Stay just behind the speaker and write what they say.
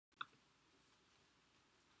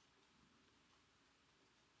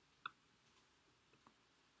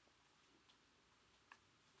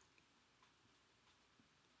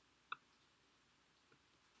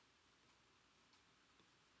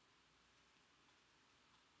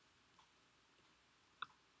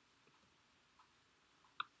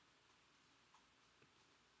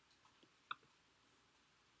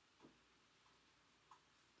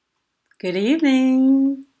Good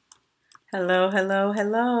evening. Hello, hello,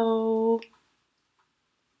 hello.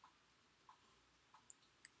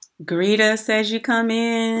 Greet us as you come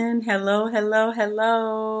in. Hello, hello,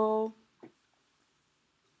 hello.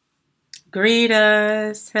 Greet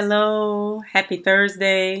us. Hello. Happy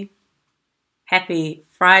Thursday. Happy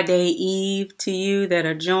Friday Eve to you that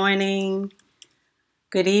are joining.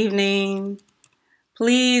 Good evening.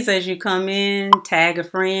 Please, as you come in, tag a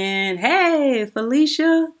friend. Hey,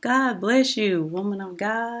 Felicia. God bless you, woman of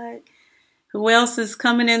God. Who else is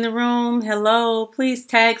coming in the room? Hello. Please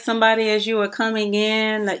tag somebody as you are coming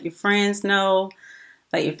in. Let your friends know.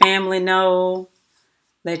 Let your family know.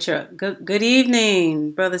 Let your good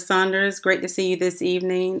evening, Brother Saunders. Great to see you this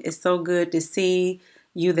evening. It's so good to see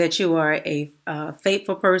you that you are a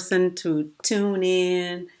faithful person to tune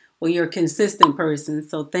in. Well, you're a consistent person.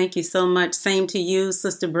 So thank you so much. Same to you,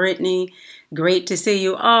 Sister Brittany. Great to see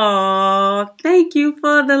you. Oh, thank you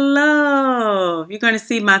for the love. You're going to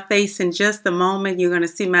see my face in just a moment. You're going to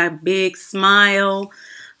see my big smile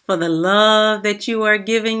for the love that you are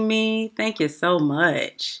giving me. Thank you so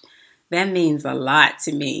much. That means a lot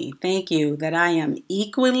to me. Thank you that I am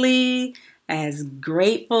equally as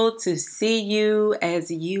grateful to see you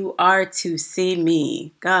as you are to see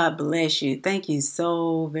me. God bless you. Thank you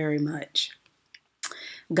so very much.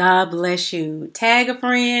 God bless you. Tag a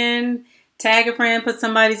friend. Tag a friend. Put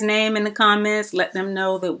somebody's name in the comments. Let them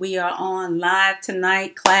know that we are on live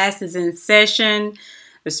tonight. Class is in session.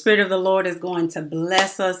 The Spirit of the Lord is going to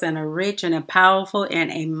bless us in a rich and a powerful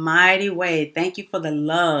and a mighty way. Thank you for the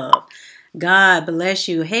love. God bless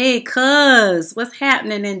you. Hey, cuz, what's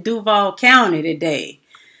happening in Duval County today?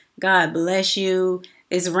 God bless you.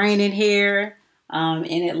 It's raining here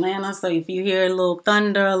in Atlanta, so if you hear a little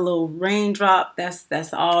thunder, a little raindrop,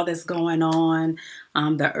 that's all that's going on.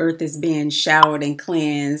 The earth is being showered and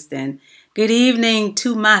cleansed. And good evening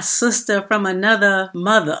to my sister from another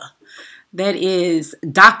mother. That is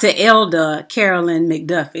Dr. Elder Carolyn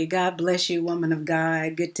McDuffie. God bless you, woman of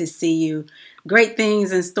God. Good to see you. Great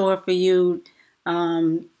things in store for you,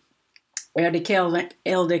 Elder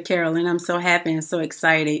Carolyn. I'm so happy and so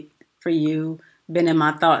excited for you. Been in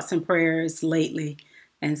my thoughts and prayers lately.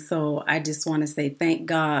 And so I just want to say thank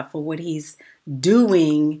God for what he's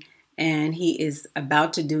doing, and he is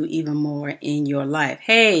about to do even more in your life.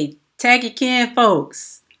 Hey, tag your kin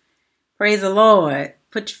folks. Praise the Lord.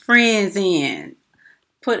 Put your friends in.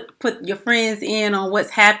 Put your friends in on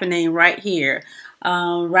what's happening right here.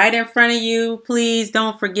 Right in front of you. Please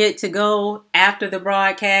don't forget to go after the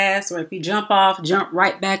broadcast, or if you jump off, jump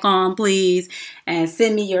right back on, please. And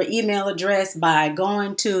send me your email address by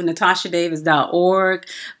going to natashadavis.org.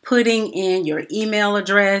 Putting in your email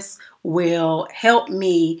address will help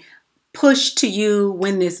me push to you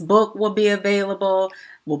when this book will be available.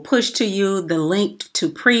 We'll push to you the link to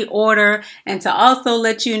pre-order, and to also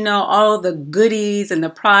let you know all the goodies and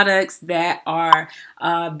the products that are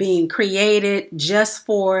being created just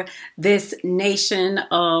for this nation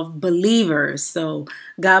of believers. So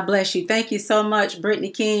God bless you. Thank you so much,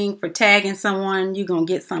 Brittany King, for tagging someone. You're going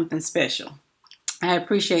to get something special. I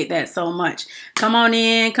appreciate that so much. Come on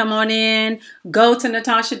in, come on in. Go to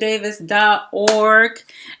natashadavis.org.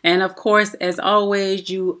 And of course, as always,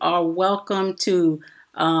 you are welcome to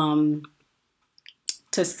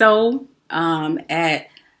sew at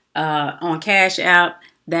on Cash App.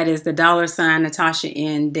 That is the $ Natasha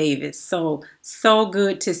N. Davis. So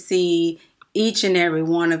good to see each and every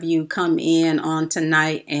one of you come in on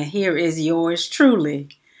tonight. And here is yours truly.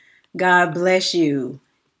 God bless you.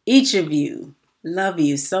 Each of you. Love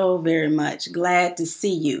you so very much. Glad to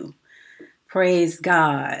see you. Praise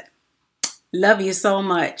God. Love you so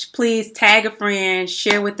much. Please tag a friend,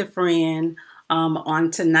 share with a friend on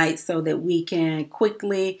tonight so that we can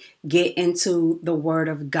quickly get into the Word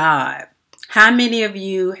of God. How many of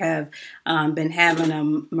you have been having a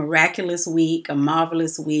miraculous week, a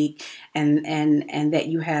marvelous week, and that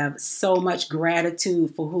you have so much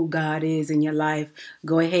gratitude for who God is in your life?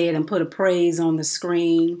 Go ahead and put a praise on the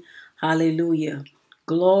screen. Hallelujah.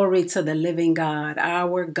 Glory to the living God.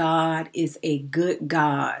 Our God is a good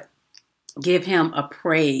God. Give him a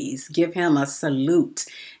praise. Give him a salute.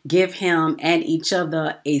 Give him and each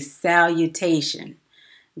other a salutation.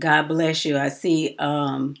 God bless you. I see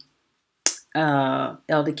Elder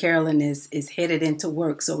Carolyn is headed into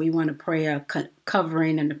work, so we want to pray a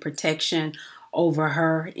covering and the protection over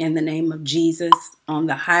her in the name of Jesus on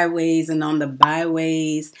the highways and on the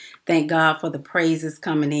byways. Thank God for the praises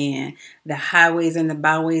coming in. The highways and the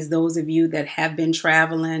byways, those of you that have been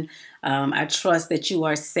traveling, I trust that you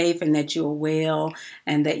are safe and that you're well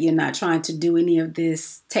and that you're not trying to do any of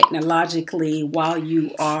this technologically while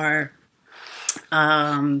you are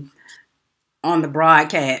on the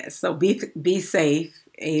broadcast. So be safe.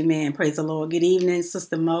 Amen. Praise the Lord. Good evening,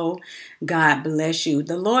 Sister Mo. God bless you.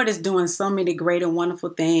 The Lord is doing so many great and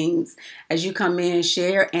wonderful things as you come in,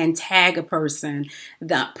 share, and tag a person.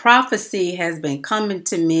 The prophecy has been coming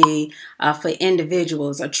to me for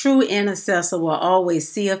individuals. A true intercessor will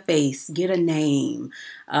always see a face, get a name.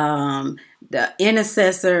 The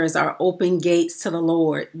intercessors are open gates to the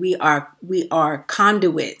Lord. We are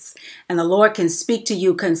conduits, and the Lord can speak to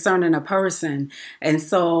you concerning a person. And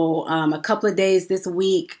so a couple of days this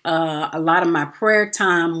week, a lot of my prayer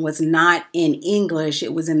time was not in English.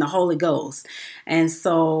 It was in the Holy Ghost. And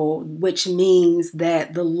so, which means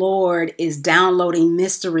that the Lord is downloading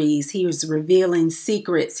mysteries. He is revealing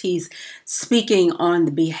secrets. He's speaking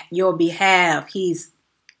on your behalf. He's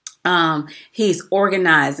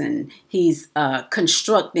organizing, he's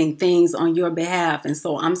constructing things on your behalf. And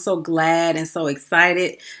so I'm so glad and so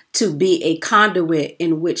excited to be a conduit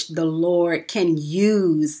in which the Lord can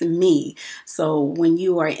use me. So when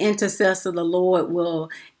you are intercessor, the Lord will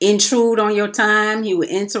intrude on your time. He will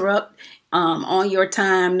interrupt on your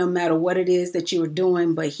time, no matter what it is that you're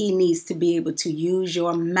doing, but he needs to be able to use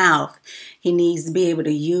your mouth. He needs to be able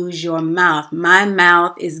to use your mouth. My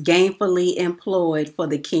mouth is gainfully employed for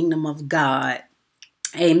the kingdom of God.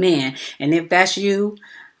 Amen. And if that's you,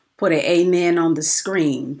 put an amen on the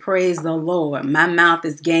screen. Praise the Lord. My mouth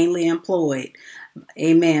is gainfully employed.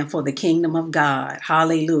 Amen. For the kingdom of God.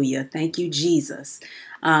 Hallelujah. Thank you, Jesus.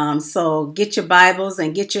 So get your Bibles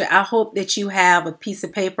and I hope that you have a piece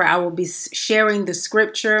of paper. I will be sharing the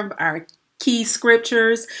scripture, our key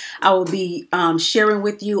scriptures. I will be sharing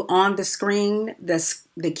with you on the screen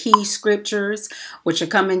the key scriptures, which are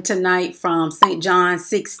coming tonight from St. John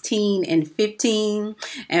 16 and 15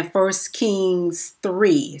 and 1 Kings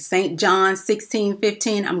 3. St. John 16,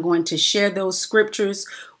 15. I'm going to share those scriptures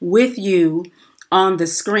with you on the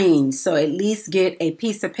screen. So at least get a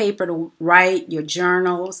piece of paper to write, your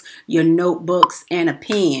journals, your notebooks, and a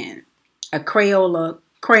pen, a Crayola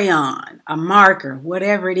crayon, a marker,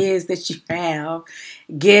 whatever it is that you have.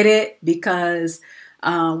 Get it, because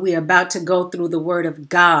we're about to go through the Word of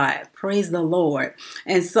God. Praise the Lord.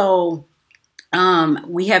 And so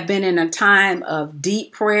we have been in a time of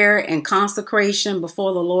deep prayer and consecration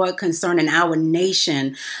before the Lord concerning our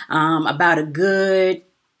nation, about a good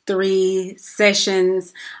 3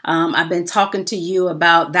 sessions. I've been talking to you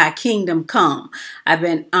about thy kingdom come. I've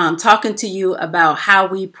been talking to you about how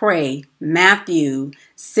we pray. Matthew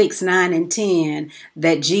 6, 9, and 10,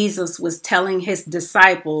 that Jesus was telling his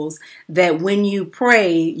disciples that when you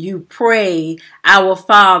pray, our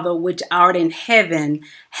Father which art in heaven,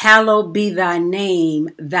 hallowed be thy name,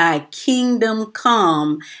 thy kingdom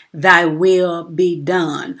come, thy will be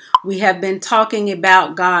done. We have been talking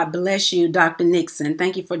about, God bless you, Dr. Nixon.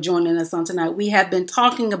 Thank you for joining us on tonight. We have been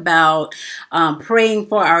talking about praying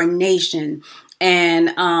for our nation.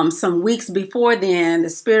 And some weeks before then, the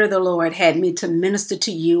Spirit of the Lord had me to minister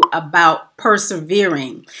to you about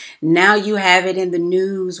persevering. Now you have it in the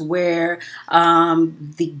news where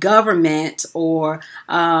the government or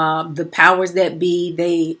the powers that be,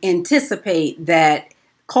 they anticipate that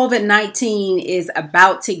COVID-19 is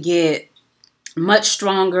about to get much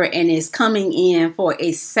stronger and is coming in for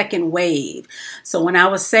a second wave. So when I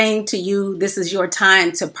was saying to you, this is your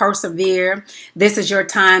time to persevere. This is your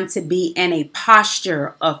time to be in a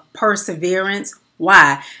posture of perseverance.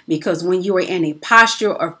 Why? Because when you are in a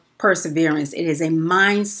posture of perseverance, it is a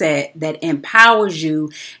mindset that empowers you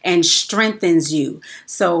and strengthens you.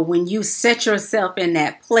 So when you set yourself in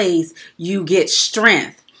that place, you get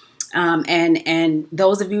strength. And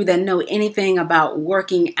those of you that know anything about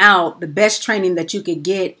working out, the best training that you could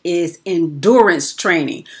get is endurance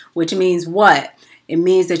training, which means what? It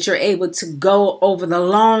means that you're able to go over the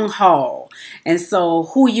long haul. And so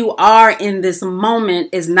who you are in this moment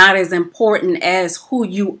is not as important as who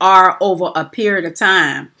you are over a period of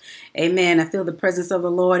time. Amen. I feel the presence of the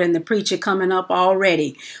Lord and the preacher coming up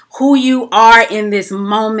already. Who you are in this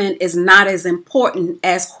moment is not as important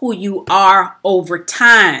as who you are over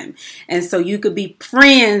time. And so you could be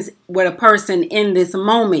friends with a person in this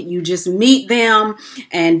moment. You just meet them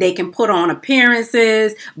and they can put on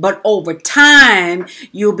appearances. But over time,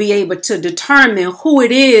 you'll be able to determine who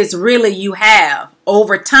it is really you have.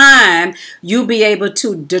 Over time, you'll be able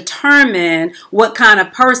to determine what kind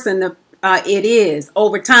of person it is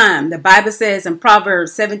over time. The Bible says in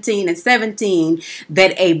Proverbs 17 and 17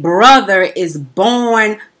 that a brother is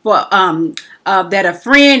born for, that a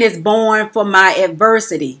friend is born for my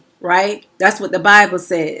adversity, right? That's what the Bible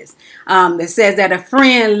says. It says that a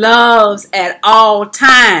friend loves at all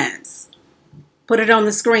times. Put it on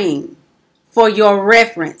the screen for your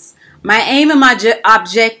reference. My aim and my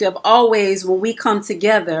objective always when we come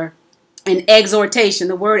together in exhortation,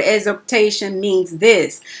 the word exhortation means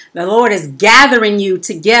this: the Lord is gathering you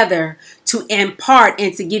together to impart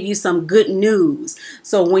and to give you some good news.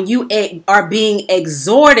 So when you are being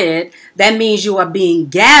exhorted, that means you are being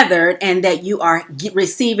gathered and that you are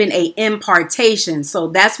receiving a impartation. So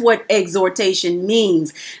that's what exhortation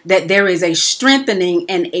means, that there is a strengthening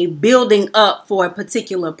and a building up for a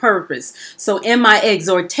particular purpose. So in my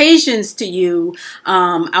exhortations to you,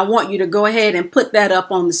 I want you to go ahead and put that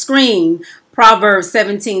up on the screen. Proverbs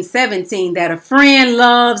 17:17, that a friend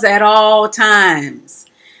loves at all times,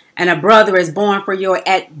 and a brother is born for your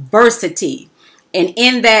adversity. And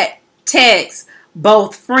in that text,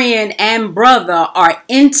 both friend and brother are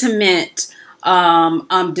intimate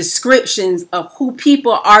descriptions of who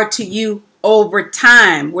people are to you over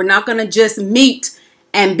time. We're not going to just meet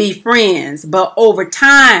and be friends, but over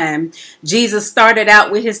time, Jesus started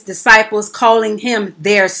out with his disciples calling him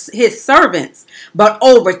his servants. But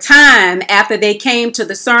over time, after they came to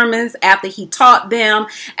the sermons, after he taught them,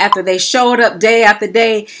 after they showed up day after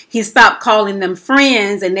day, he stopped calling them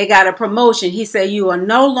friends and they got a promotion. He said, you are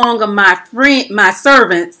no longer my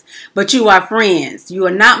servants, but you are friends. You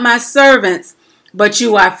are not my servants, but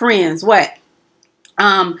you are friends. What?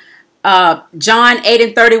 John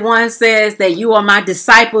 8:31 says that you are my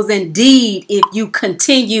disciples indeed if you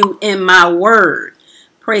continue in my word.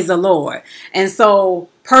 Praise the Lord. And so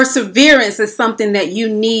perseverance is something that you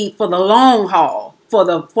need for the long haul. For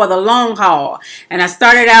the long haul. And I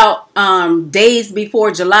started out days before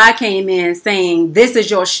July came in saying this is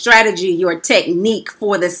your strategy, your technique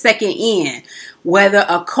for the second end. Whether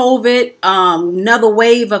another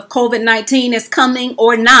wave of COVID-19 is coming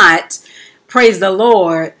or not, praise the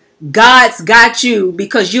Lord, God's got you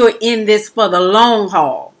because you're in this for the long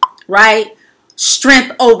haul, right?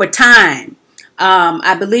 Strength over time.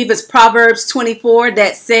 I believe it's Proverbs 24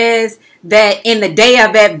 that says that in the day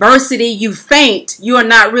of adversity, you faint, you are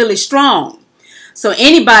not really strong. So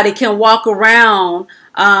anybody can walk around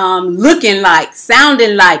looking like,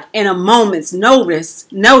 sounding like in a moment's notice,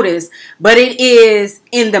 but it is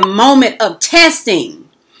in the moment of testing.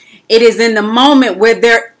 It is in the moment where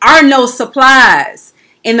there are no supplies.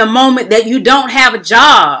 In the moment that you don't have a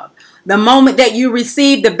job, the moment that you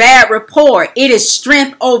receive the bad report, it is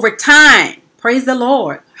strength over time. Praise the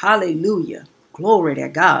Lord. Hallelujah. Glory to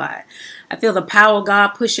God. I feel the power of God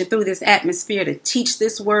pushing through this atmosphere to teach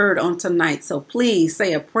this word on tonight. So please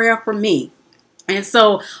say a prayer for me. And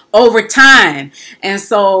so over time, and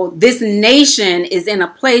so this nation is in a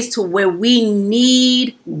place to where we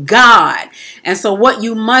need God. And so what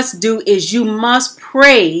you must do is you must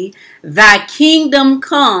pray, thy kingdom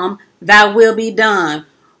come, thy will be done.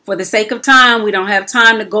 For the sake of time, we don't have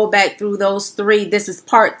time to go back through those three. This is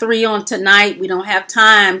part 3 on tonight. We don't have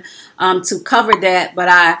time to cover that, but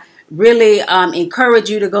I really encourage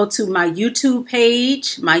you to go to my YouTube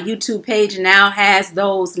page. My YouTube page now has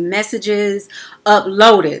those messages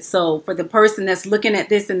uploaded. So for the person that's looking at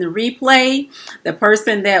this in the replay, the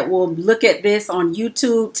person that will look at this on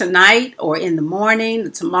YouTube tonight or in the morning,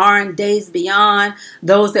 tomorrow and days beyond,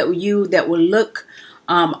 those that will look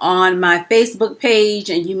on my Facebook page,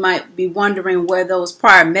 and you might be wondering where those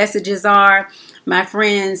prior messages are. My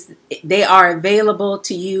friends, they are available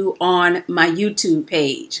to you on my YouTube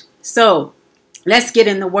page. So let's get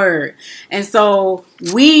in the word. And so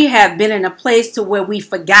we have been in a place to where we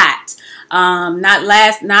forgot.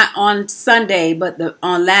 Not on Sunday, but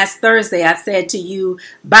on last Thursday, I said to you,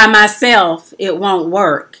 by myself, it won't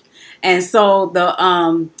work. And so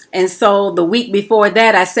the week before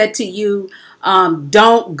that, I said to you,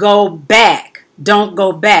 don't go back. Don't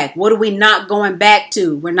go back. What are we not going back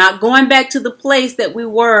to? We're not going back to the place that we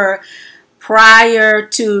were prior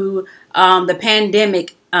to the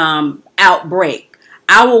pandemic outbreak.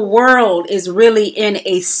 Our world is really in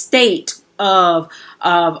a state of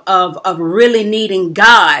really needing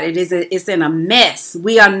God. It's in a mess.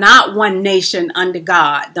 We are not one nation under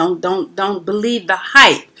God. Don't believe the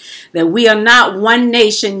hype that we are not one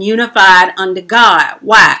nation unified under God.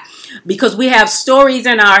 Why? Because we have stories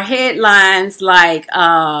in our headlines like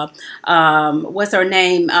what's her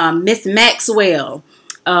name? Miss Maxwell.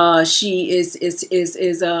 She is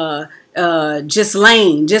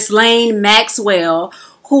Ghislaine Maxwell,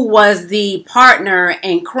 who was the partner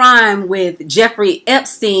in crime with Jeffrey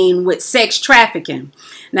Epstein with sex trafficking.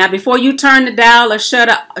 Now, before you turn the dial or shut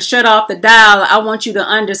off the dial, I want you to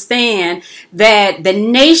understand that the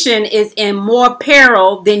nation is in more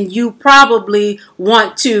peril than you probably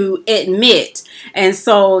want to admit. And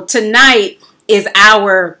so tonight is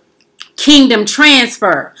our kingdom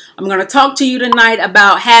transfer. I'm going to talk to you tonight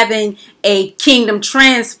about having a kingdom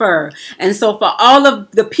transfer. And so for all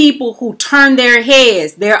of the people who turn their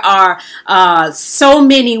heads, there are so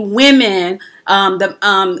many women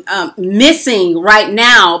missing right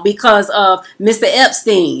now because of Mr.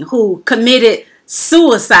 Epstein, who committed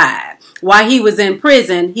suicide. While he was in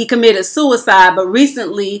prison, he committed suicide, but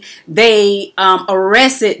recently they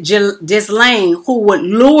arrested Ghislaine, who would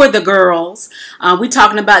lure the girls. We're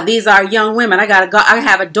talking about these are young women. I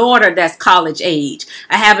have a daughter that's college age.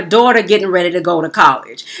 I have a daughter getting ready to go to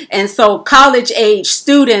college. And so college age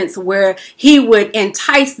students, where he would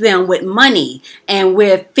entice them with money and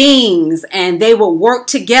with things, and they would work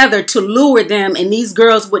together to lure them, and these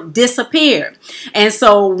girls would disappear. And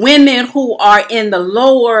so women who are in the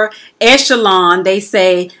lower echelon, they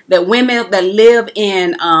say that women that live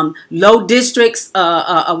in low districts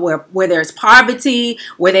where there's poverty,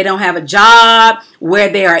 where they don't have a job, where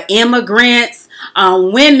they are immigrants,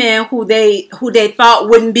 women who they thought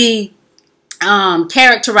wouldn't be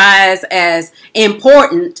characterized as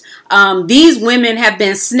important, these women have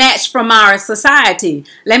been snatched from our society.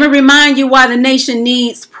 Let me remind you why the nation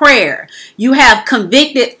needs prayer. You have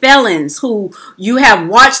convicted felons who you have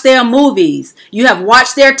watched their movies. You have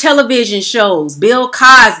watched their television shows, Bill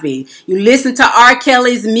Cosby. You listen to R.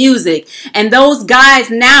 Kelly's music. And those guys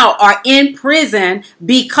now are in prison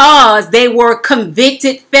because they were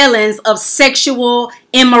convicted felons of sexual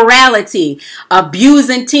immorality,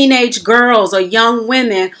 abusing teenage girls or young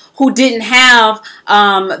women who didn't have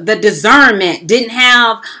the discernment, didn't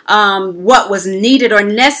have what was needed or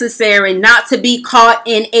necessary not to be caught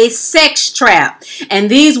in a sex trap.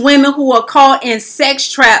 And these women who are caught in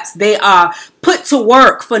sex traps, they are put to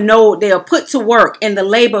work they are put to work in the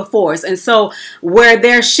labor force. And so where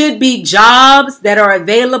there should be jobs that are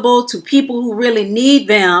available to people who really need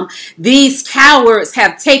them, these cowards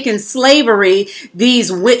have taken slavery,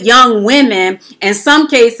 these young women, in some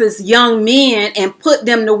cases young men, and put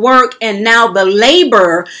them to work. And now the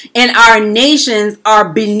labor in our nations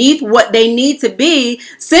are beneath what they need to be,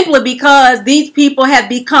 simply because these people have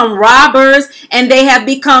become robbers and they have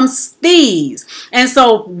become thieves. And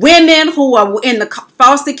so women who are in the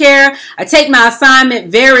foster care, I take my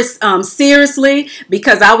assignment very seriously,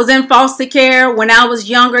 because I was in foster care when I was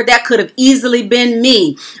younger. That could have easily been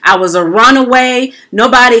me. I was a runaway.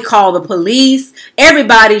 Nobody called the police.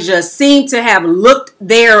 Everybody just seemed to have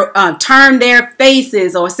turned their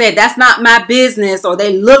faces or said, that's not my business, or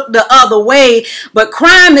they looked the other way. But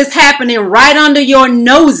crime is happening right under your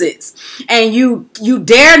noses, and you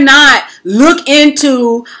dare not look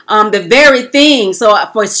into the very thing. So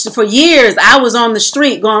for years, I was on the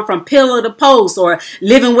street going from pillar to post, or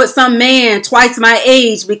living with some man twice my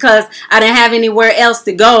age because I didn't have anywhere else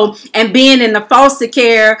to go, and being in the foster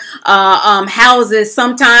care houses.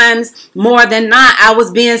 Sometimes more than not, I was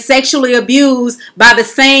being sexually abused by the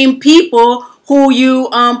same people who you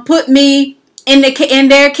put me in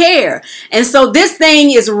their care. And so this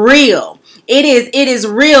thing is real. It is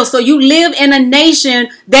real. So you live in a nation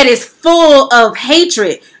that is full of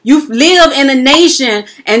hatred. You live in a nation,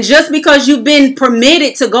 and just because you've been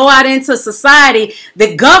permitted to go out into society,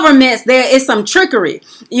 the governments, there is some trickery.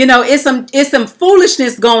 It's some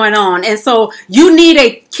foolishness going on. And so you need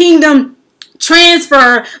a kingdom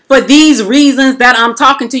transfer for these reasons that I'm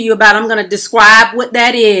talking to you about. I'm going to describe what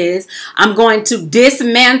that is. I'm going to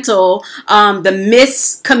dismantle the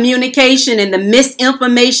miscommunication and the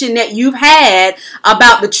misinformation that you've had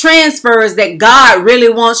about the transfers that God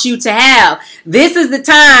really wants you to have. This is the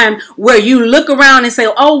time where you look around and say,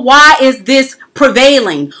 oh, why is this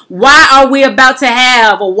prevailing? Why are we about to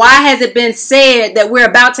have, or why has it been said that we're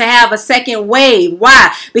about to have a second wave?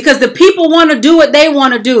 Why? Because the people want to do what they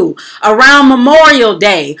want to do. Around Memorial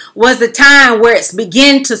Day was the time where it's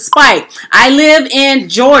began to spike. I live in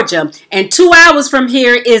Georgia, and 2 hours from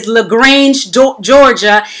here is LaGrange,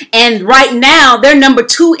 Georgia, and right now they're number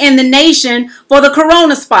 2 in the nation for the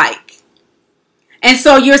corona spike. And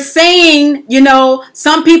so you're saying,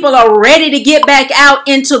 some people are ready to get back out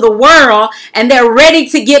into the world, and they're ready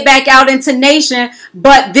to get back out into nation.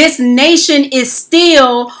 But this nation is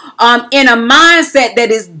still in a mindset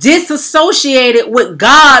that is disassociated with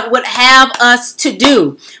God would have us to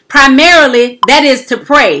do. Primarily, that is to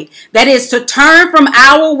pray. That is to turn from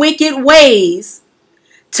our wicked ways,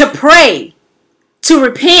 to pray, to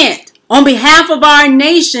repent on behalf of our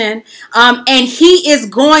nation, and he is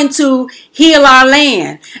going to heal our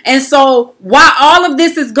land. And so while all of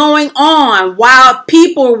this is going on, while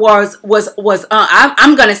people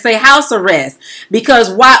I'm going to say house arrest,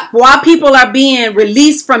 because while people are being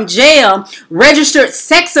released from jail, registered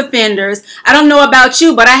sex offenders, I don't know about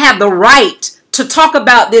you, but I have the right to talk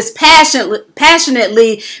about this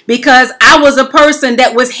passionately because I was a person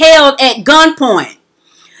that was held at gunpoint.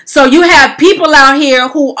 So you have people out here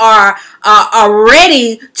who are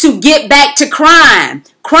ready to get back to crime.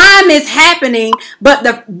 Crime is happening, but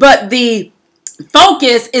the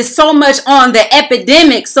focus is so much on the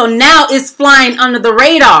epidemic. So now it's flying under the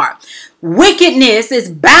radar. Wickedness is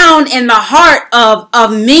bound in the heart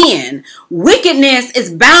of men. Wickedness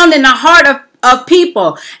is bound in the heart of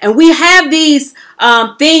people. And we have these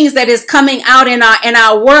things that is coming out in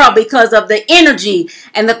our world because of the energy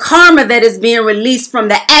and the karma that is being released from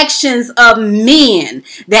the actions of men.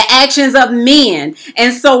 The actions of men.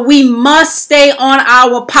 And so we must stay on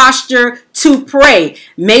our posture to pray.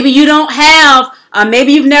 Maybe you don't have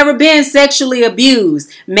maybe you've never been sexually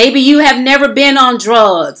abused. Maybe you have never been on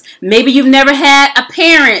drugs. Maybe you've never had a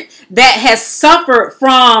parent that has suffered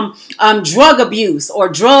from drug abuse or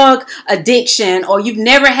drug addiction, or you've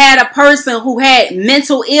never had a person who had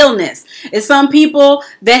mental illness. It's some people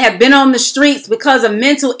that have been on the streets because of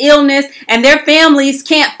mental illness, and their families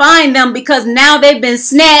can't find them because now they've been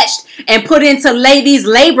snatched and put into these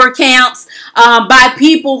labor camps by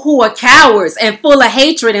people who are cowards and full of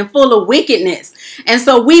hatred and full of wickedness. And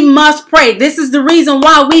so we must pray. This is the reason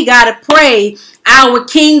why we got to pray our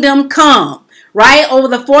kingdom come. Right? Over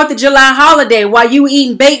the 4th of July holiday, while you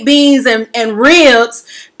eating baked beans and ribs,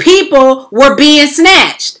 people were being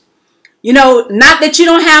snatched. You know, not that you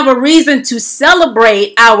don't have a reason to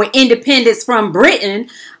celebrate our independence from Britain,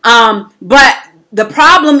 but the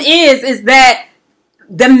problem is that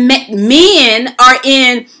the men are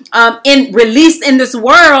released in this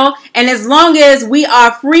world, and as long as we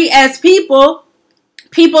are free as people are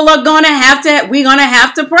we're gonna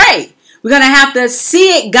have to pray. We're going to have to see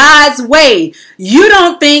it God's way. You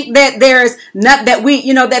don't think that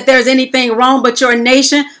that there's anything wrong but your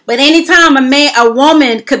nation. But anytime a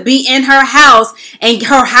woman could be in her house and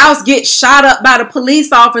her house gets shot up by the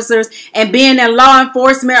police officers and being in law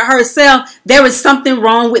enforcement herself, there is something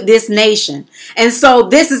wrong with this nation. And so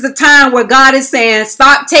this is the time where God is saying,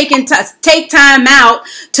 take time out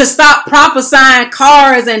to stop prophesying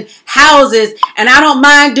cars and houses. And I don't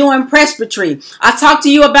mind doing presbytery. I talked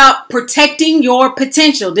to you about protecting your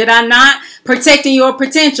potential. Did I not? Protecting your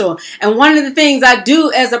potential. And one of the things I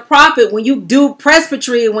do as a prophet, when you do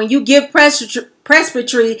presbytery, when you give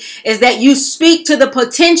presbytery, is that you speak to the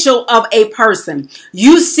potential of a person.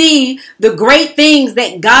 You see the great things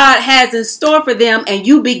that God has in store for them, and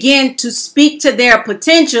you begin to speak to their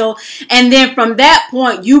potential. And then from that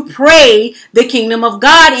point, you pray the kingdom of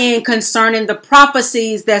God in concerning the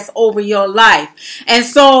prophecies that's over your life. And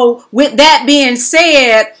so with that being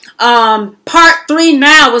said, part 3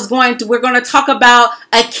 now we're going to talk about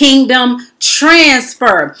a kingdom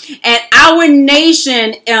transfer, and our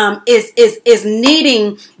nation is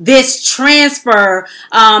needing this transfer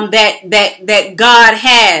that God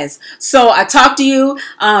has. So I talked to you,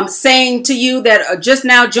 saying to you that are just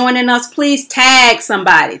now joining us, please tag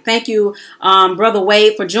somebody. Thank you, Brother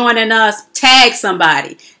Wade, for joining us. Tag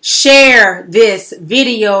somebody. Share this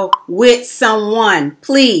video with someone,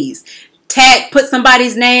 please. Put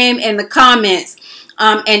somebody's name in the comments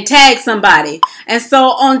and tag somebody. And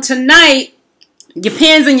so on tonight, your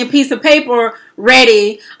pens and your piece of paper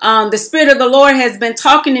ready. The Spirit of the Lord has been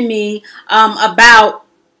talking to me about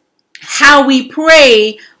how we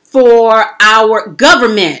pray for our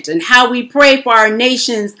government and how we pray for our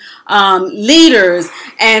nation's leaders.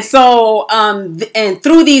 And so and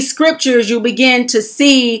through these scriptures, you begin to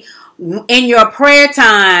see in your prayer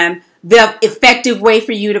time the effective way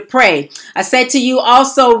for you to pray. I said to you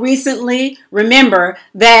also recently, remember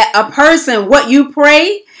that a person, what you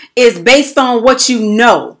pray is based on what you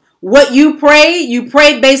know. What you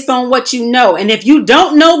pray based on what you know. And if you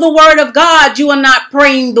don't know the word of God, you are not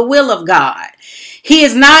praying the will of God. He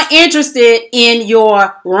is not interested in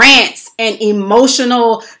your rants and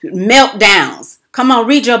emotional meltdowns. Come on,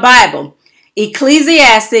 read your Bible.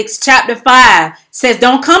 Ecclesiastes chapter 5 says,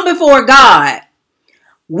 don't come before God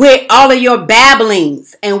with all of your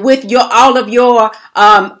babblings and with all of your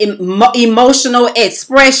emotional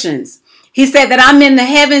expressions. He said that I'm in the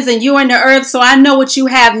heavens and you in the earth, so I know what you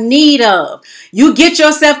have need of. You get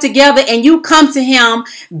yourself together and you come to him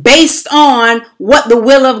based on what the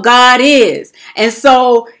will of God is. And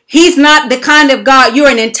so he's not the kind of God. You're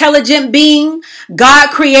an intelligent being.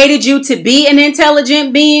 God created you to be an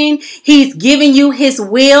intelligent being. He's giving you his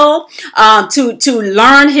will to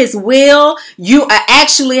learn his will. You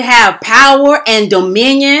actually have power and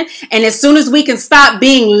dominion. And as soon as we can stop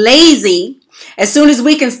being lazy, as soon as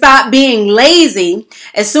we can stop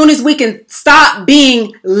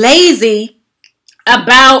being lazy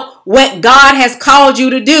about what God has called you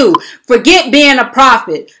to do. Forget being a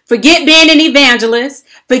prophet. Forget being an evangelist.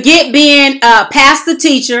 Forget being a pastor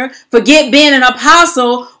teacher. Forget being an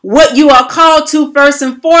apostle. What you are called to first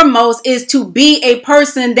and foremost is to be a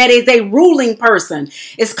person that is a ruling person.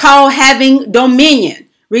 It's called having dominion.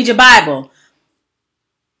 Read your Bible.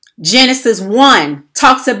 Genesis 1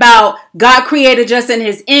 talks about God created us in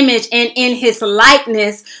his image and in his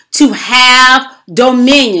likeness to have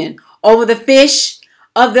dominion over the fish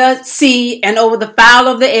of the sea and over the fowl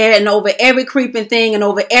of the air and over every creeping thing and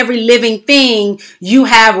over every living thing. You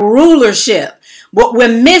have rulership. What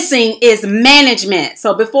we're missing is management.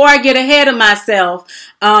 So before I get ahead of myself,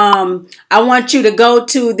 I want you to go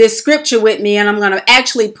to this scripture with me, and I'm going to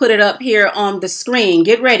actually put it up here on the screen.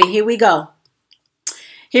 Get ready. Here we go.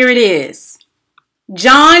 Here it is.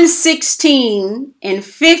 John 16 and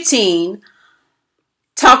 15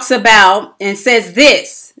 talks about and says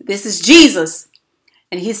this. This is Jesus.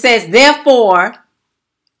 And he says, therefore,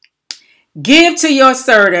 give to your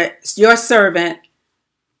servant.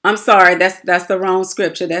 I'm sorry, that's the wrong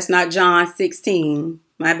scripture. That's not John 16.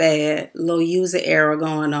 My bad. Little user error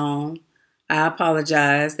going on. I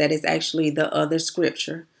apologize. That is actually the other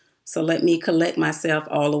scripture. So let me collect myself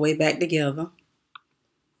all the way back together.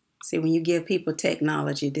 See, when you give people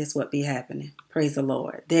technology, this what be happening. Praise the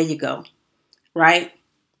Lord. There you go. Right?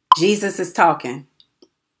 Jesus is talking.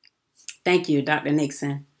 Thank you, Dr.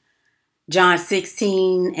 Nixon. John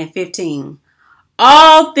 16 and 15.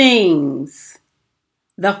 All things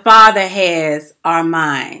the Father has are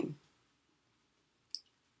mine.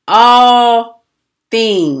 All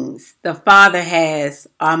things the Father has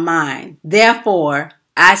are mine. Therefore,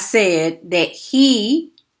 I said that he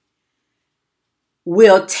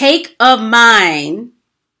will take of mine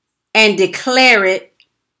and declare it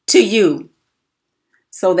to you.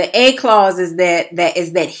 So the A clause is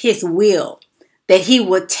that his will, that he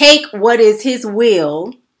will take what is his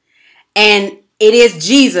will, and it is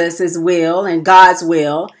Jesus's will and God's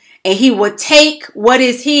will, and he will take what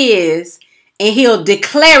is his and he'll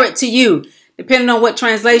declare it to you. Depending on what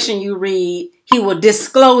translation you read, he will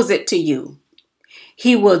disclose it to you.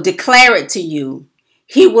 He will declare it to you.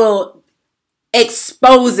 He will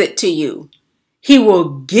expose it to you. He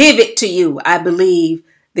will give it to you. I believe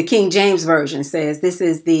the King James Version says this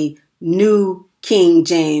is the New King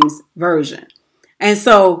James Version. And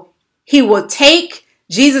so he will take,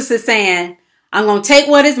 Jesus is saying, I'm going to take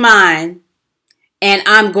what is mine and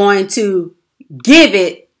I'm going to give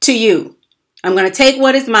it to you. I'm going to take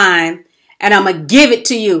what is mine and I'm going to give it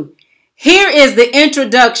to you. Here is the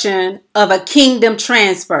introduction of a kingdom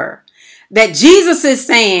transfer. That Jesus is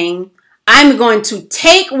saying, I'm going to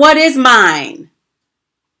take what is mine,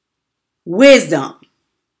 wisdom,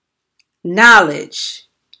 knowledge,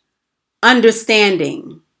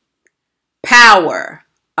 understanding, power,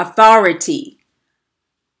 authority,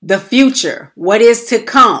 the future, what is to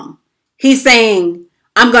come. He's saying,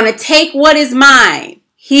 I'm going to take what is mine,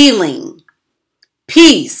 healing,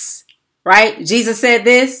 peace, right? Jesus said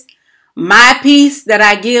this, my peace that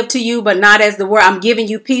I give to you, but not as the world. I'm giving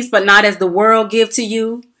you peace, but not as the world give to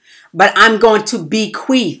you. But I'm going to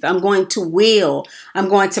bequeath. I'm going to will. I'm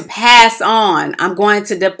going to pass on. I'm going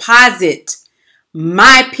to deposit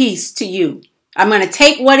my peace to you. I'm going to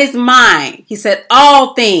take what is mine. He said,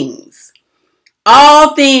 all things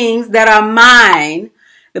that are mine.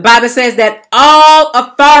 The Bible says that all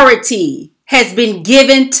authority has been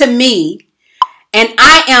given to me, and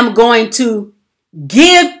I am going to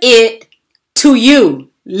give it to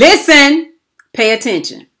you. Listen, pay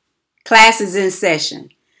attention. Class is in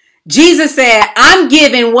session. Jesus said, I'm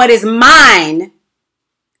giving what is mine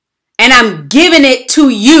and I'm giving it to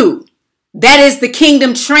you. That is the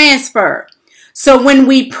kingdom transfer. So when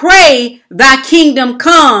we pray, thy kingdom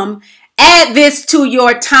come, add this to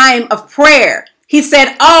your time of prayer. He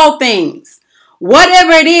said all things.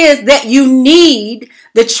 Whatever it is that you need,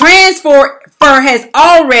 the transfer has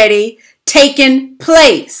already taken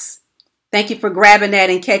place. Thank you for grabbing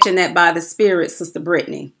that and catching that by the Spirit, Sister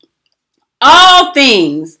Brittany. All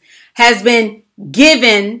things has been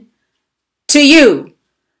given to you.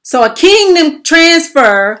 So a kingdom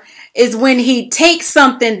transfer is when he takes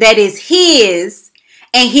something that is his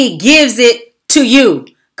and he gives it to you.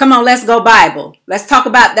 Come on, let's go Bible. Let's talk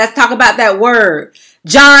about that word.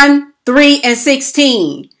 John 3 and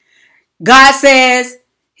 16. God says,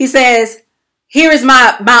 he says, here is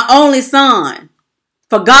my only son.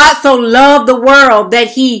 For God so loved the world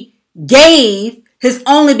that he gave his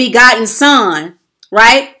only begotten son,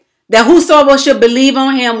 right? That whosoever should believe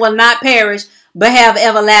on him will not perish, but have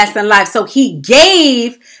everlasting life. So he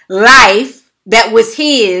gave life that was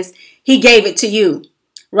his. He gave it to you,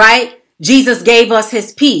 right? Jesus gave us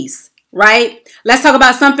his peace, right? Let's talk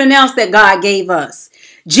about something else that God gave us.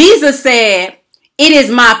 Jesus said, it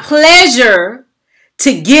is my pleasure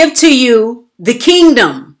to give to you the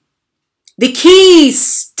kingdom, the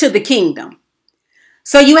keys to the kingdom.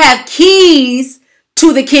 So you have keys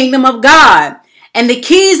to the kingdom of God. And the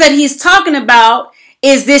keys that he's talking about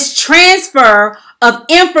is this transfer of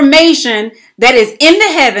information that is in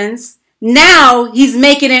the heavens. Now he's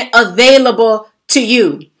making it available to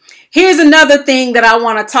you. Here's another thing that I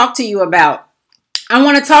want to talk to you about. I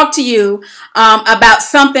want to talk to you about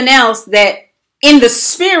something else that in the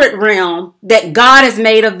spirit realm that God has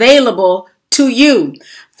made available to you.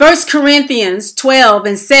 1 Corinthians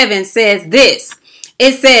 12:7 says this.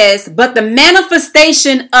 It says, but the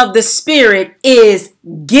manifestation of the Spirit is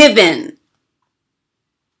given.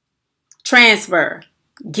 Transfer,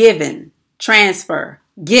 given, transfer,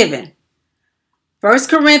 given. 1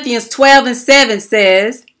 Corinthians 12:7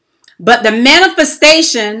 says, but the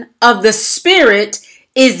manifestation of the Spirit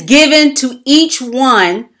is given to each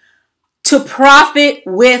one to profit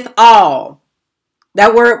withal.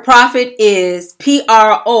 That word profit is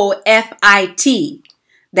profit.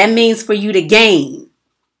 That means for you to gain.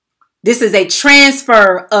 This is a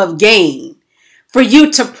transfer of gain. For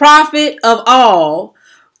you to profit of all.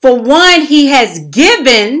 For one, he has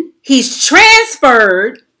given, he's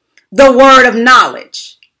transferred the word of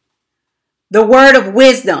knowledge, the word of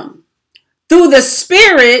wisdom. Through the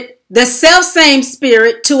Spirit, the selfsame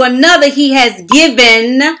Spirit, to another he has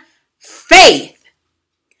given faith.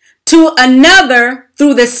 To another,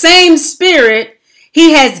 through the same Spirit,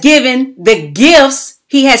 he has given the gifts.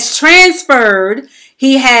 He has transferred,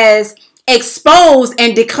 he has exposed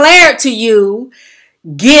and declared to you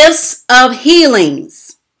gifts of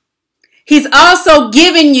healings. He's also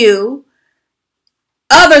given you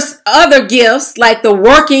other gifts like the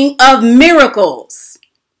working of miracles.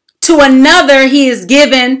 To another, he has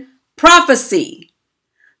given prophecy.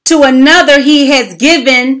 To another, he has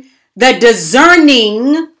given the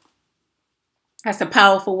discerning. That's a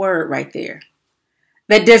powerful word right there.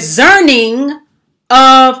 The discerning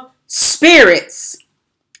of spirits.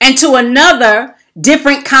 And to another,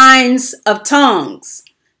 different kinds of tongues.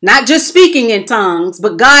 Not just speaking in tongues,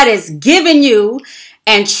 but God has given you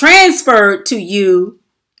and transferred to you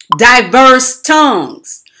diverse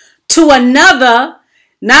tongues. To another,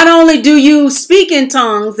 not only do you speak in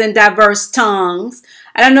tongues and diverse tongues,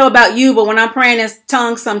 I don't know about you, but when I'm praying in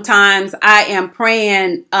tongues sometimes, I am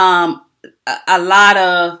praying a lot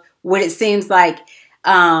of what it seems like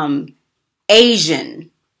Asian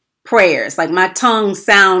prayers. Like my tongue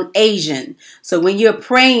sound Asian. So when you're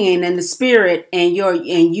praying in the spirit and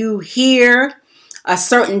you hear a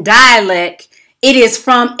certain dialect, it is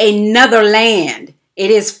from another land. It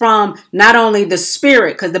is from not only the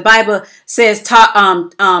spirit, because the Bible says,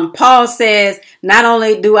 Paul says, not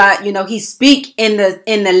only do he speak in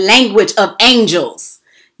the language of angels.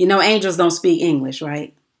 Angels don't speak English,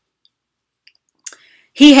 right?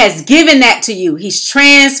 He has given that to you. He's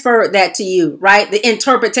transferred that to you, right? The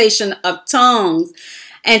interpretation of tongues,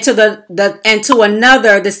 and to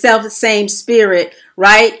another, the self-same Spirit,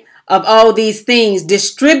 right? Of all these things,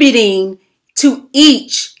 distributing to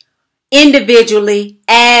each individually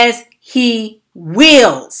as he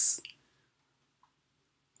wills.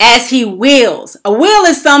 As he wills. A will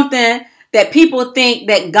is something that people think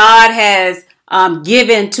that God has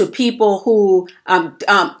given to people who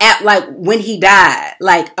act like when he died.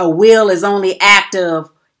 Like a will is only active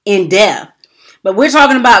in death. But we're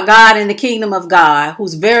talking about God in the kingdom of God,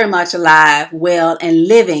 who's very much alive, well, and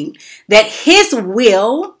living. That his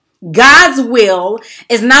will, God's will,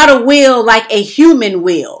 is not a will like a human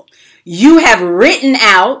will. You have written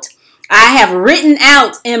out, I have written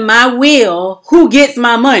out in my will who gets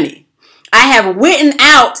my money. I have written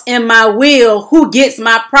out in my will who gets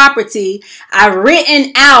my property. I've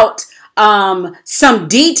written out some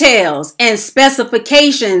details and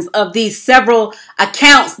specifications of these several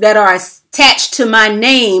accounts that are attached to my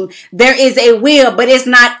name. There is a will, but it's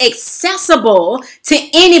not accessible to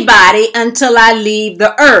anybody until I leave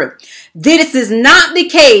the earth. This is not the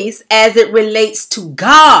case as it relates to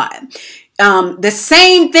God. The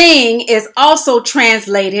same thing is also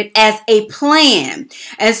translated as a plan.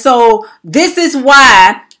 And so this is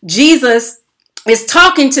why Jesus is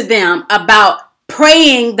talking to them about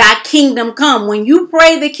praying thy kingdom come. When you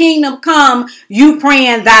pray the kingdom come, you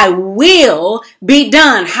praying thy will be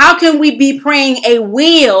done. How can we be praying a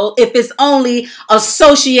will if it's only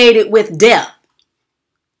associated with death?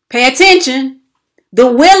 Pay attention.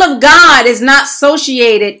 The will of God is not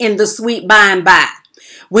associated in the sweet by and by.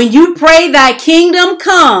 When you pray thy kingdom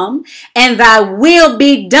come and thy will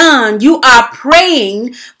be done, you are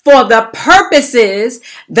praying for the purposes,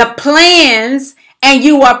 the plans, and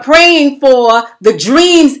you are praying for the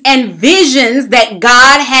dreams and visions that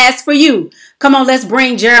God has for you. Come on, let's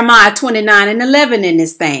bring Jeremiah 29:11 in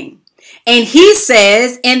this thing. And he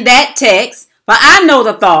says in that text, for I know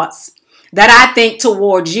the thoughts that I think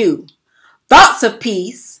towards you, thoughts of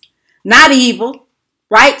peace, not evil,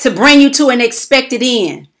 right? To bring you to an expected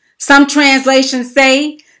end. Some translations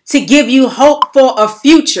say to give you hope for a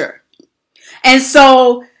future. And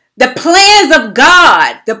so the plans of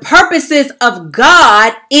God, the purposes of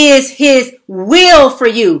God is his will for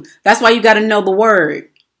you. That's why you got to know the word.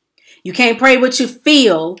 You can't pray what you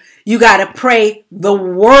feel. You got to pray the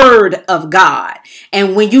word of God.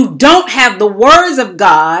 And when you don't have the words of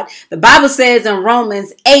God, the Bible says in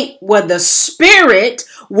Romans 8, where the Spirit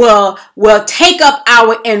will take up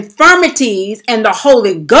our infirmities and the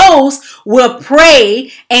Holy Ghost will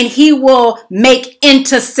pray and he will make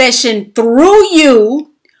intercession through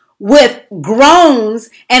you with groans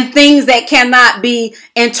and things that cannot be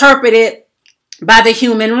interpreted by the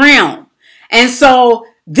human realm. And so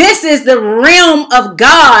this is the realm of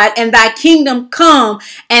God and thy kingdom come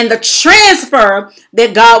and the transfer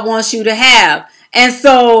that God wants you to have. And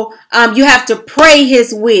so you have to pray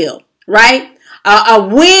his will, right? A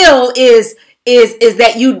will is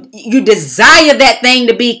that you desire that thing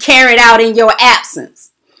to be carried out in your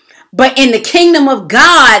absence. But in the kingdom of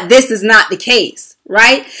God, this is not the case,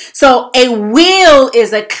 right? So a will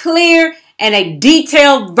is a clear and a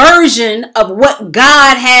detailed version of what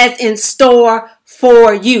God has in store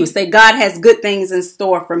for you. Say, God has good things in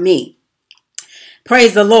store for me.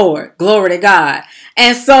 Praise the Lord. Glory to God.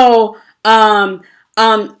 And so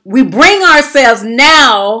we bring ourselves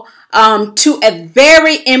now to a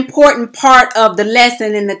very important part of the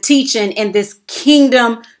lesson and the teaching in this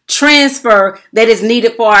kingdom transfer that is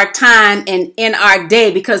needed for our time and in our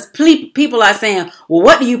day, because people are saying, well,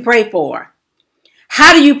 what do you pray for?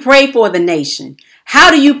 How do you pray for the nation?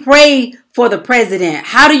 How do you pray for the president?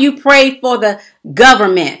 How do you pray for the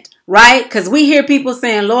government? Right? Because we hear people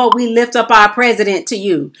saying, Lord, we lift up our president to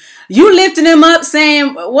you. You lifting him up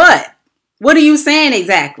saying what? What are you saying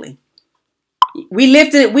exactly? We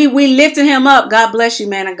lifted him up. God bless you,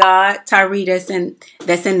 man of God. Tyree, that's in the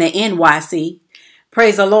NYC.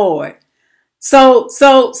 Praise the Lord. So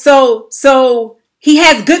he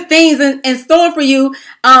has good things in store for you.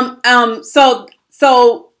 So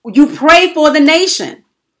you pray for the nation.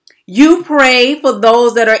 You pray for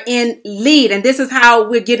those that are in lead. And this is how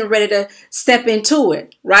we're getting ready to step into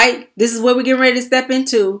it, right? This is what we're getting ready to step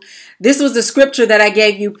into. This was the scripture that I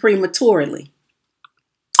gave you prematurely.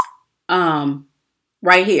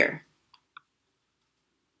 Right here.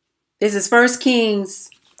 This is 1 Kings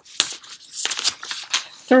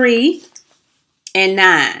 3 and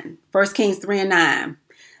 9. 1 Kings 3 and 9.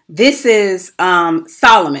 This is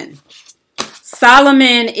Solomon.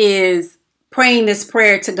 Solomon is praying this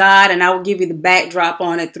prayer to God, and I will give you the backdrop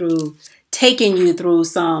on it through taking you through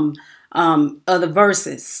some other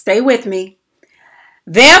verses. Stay with me.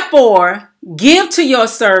 Therefore, give to your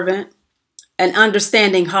servant an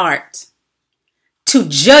understanding heart to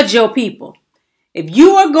judge your people. If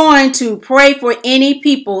you are going to pray for any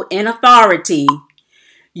people in authority,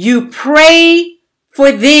 you pray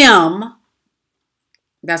for them.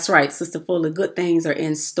 That's right, Sister Fuller. Good things are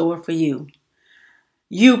in store for you.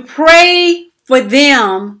 You pray for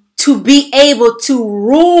them to be able to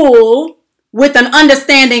rule with an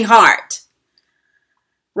understanding heart.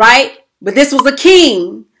 Right? But this was a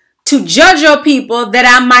king to judge your people that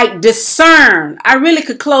I might discern. I really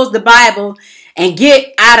could close the Bible and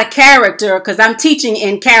get out of character, because I'm teaching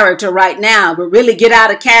in character right now, but really get out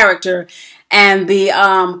of character. And the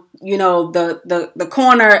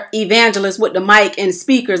corner evangelist with the mic and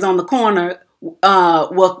speakers on the corner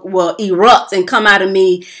will erupt and come out of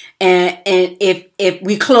me. And if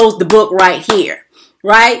we close the book right here,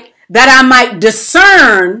 right? That I might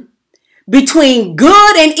discern between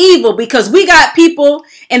good and evil, because we got people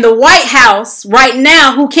in the White House right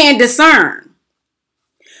now who can't discern.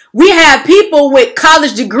 We have people with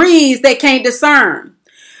college degrees that can't discern.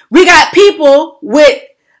 We got people with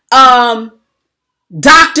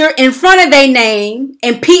doctor in front of their name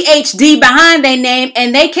and PhD behind their name,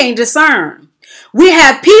 and they can't discern. We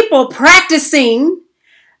have people practicing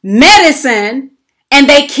medicine and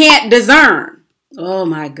they can't discern. Oh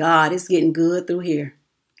my God, it's getting good through here.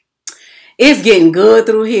 It's getting good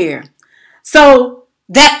through here. So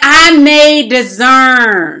that I may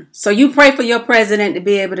discern. So you pray for your president to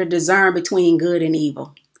be able to discern between good and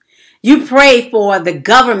evil. You pray for the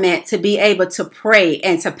government to be able to pray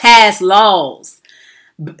and to pass laws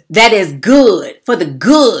that is good, for the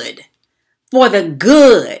good,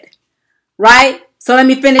 right? So let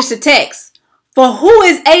me finish the text. For who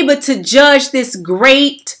is able to judge this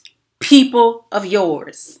great people of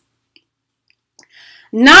yours?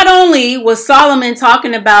 Not only was Solomon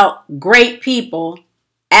talking about great people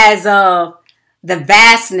as of the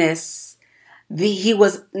vastness, he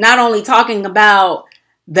was not only talking about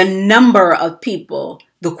the number of people,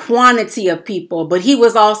 the quantity of people, but he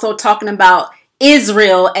was also talking about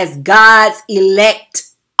Israel as God's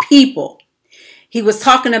elect people. He was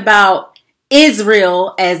talking about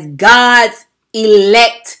Israel as God's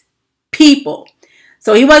elect people.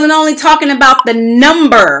 So he wasn't only talking about the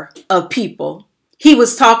number of people. He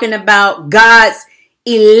was talking about God's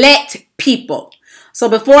elect people. So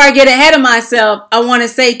before I get ahead of myself, I want to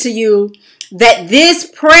say to you that this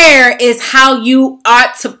prayer is how you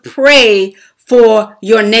ought to pray for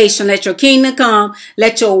your nation. Let your kingdom come.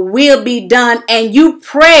 Let your will be done. And you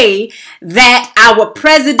pray that our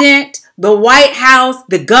president, the White House,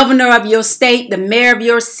 the governor of your state, the mayor of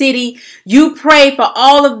your city, you pray for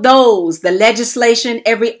all of those, the legislation,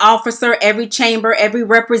 every officer, every chamber, every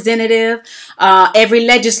representative, every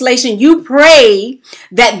legislation. You pray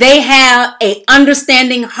that they have an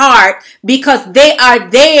understanding heart because they are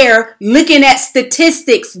there looking at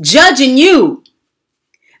statistics, judging you.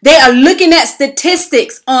 They are looking at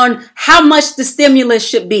statistics on how much the stimulus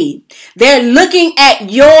should be. They're looking at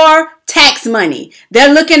your tax money.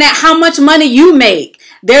 They're looking at how much money you make.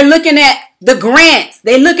 They're looking at the grants.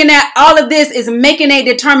 They're looking at all of this is making a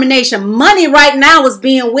determination. Money right now is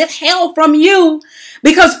being withheld from you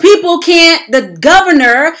because people can't, the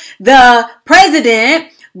governor, the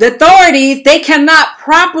president, the authorities, they cannot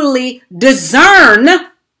properly discern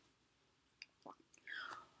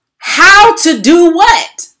how to do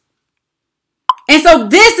what. And so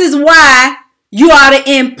this is why you ought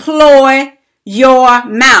to employ your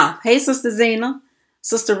mouth. Hey, Sister Zena,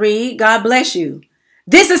 Sister Reed, God bless you.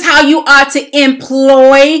 This is how you ought to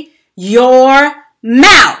employ your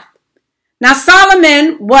mouth. Now,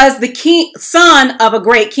 Solomon was the son of a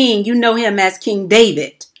great king. You know him as King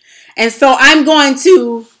David. And so I'm going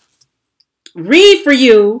to read for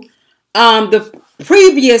you the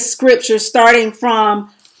previous scripture starting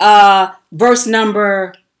from verse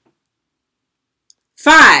number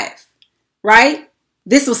 5, right?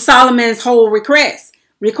 This was Solomon's whole request.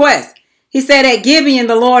 He said, at Gibeon,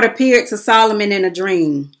 the Lord appeared to Solomon in a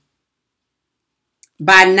dream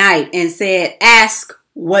by night and said, ask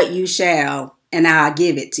what you shall, and I'll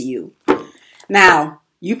give it to you. Now,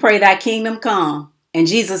 you pray thy kingdom come. And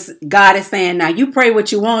God is saying, now you pray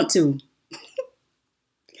what you want to.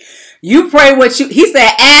 You pray he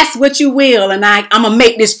said, ask what you will, and I'm going to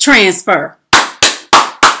make this transfer.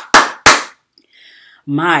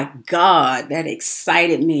 My God, that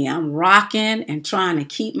excited me. I'm rocking and trying to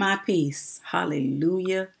keep my peace.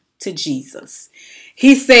 Hallelujah to Jesus.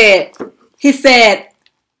 He said,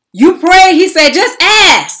 you pray. He said, just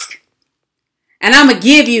ask. And I'm going to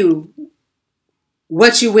give you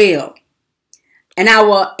what you will. And I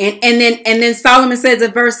will. And then Solomon says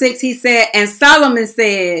in verse 6, he said, and Solomon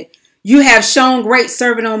said, you have shown great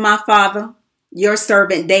servant on my father, your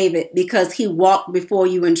servant David, because he walked before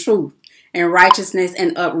you in truth and righteousness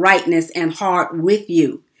and uprightness and heart with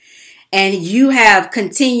you. And you have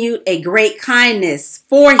continued a great kindness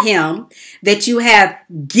for him that you have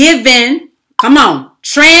given,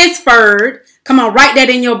 transferred. Come on, write that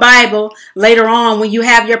in your Bible later on when you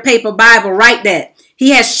have your paper Bible, write that.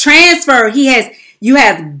 He has transferred, you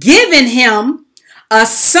have given him a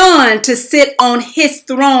son to sit on his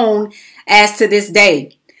throne as to this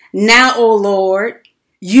day. Now, O Lord,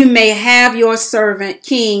 you may have your servant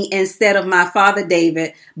king instead of my father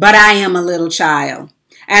David, but I am a little child,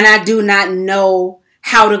 and I do not know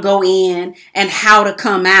how to go in and how to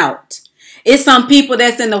come out. It's some people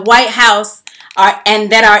that's in the White House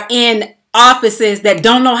and that are in offices that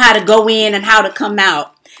don't know how to go in and how to come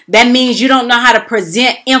out. That means you don't know how to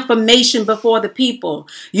present information before the people.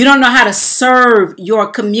 You don't know how to serve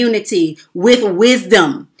your community with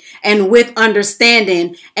wisdom and with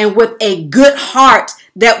understanding and with a good heart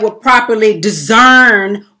that will properly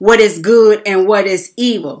discern what is good and what is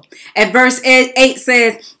evil. At verse 8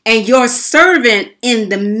 says, and your servant in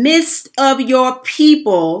the midst of your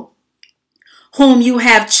people, whom you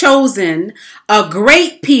have chosen, a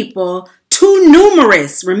great people, too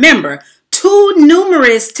numerous, remember, too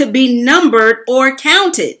numerous to be numbered or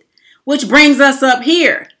counted, which brings us up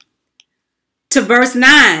here to verse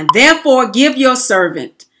 9. Therefore, give your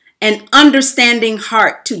servant an understanding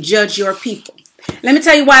heart to judge your people. Let me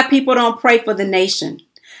tell you why people don't pray for the nation.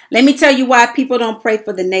 Let me tell you why people don't pray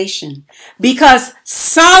for the nation. Because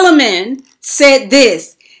Solomon said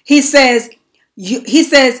this. He says,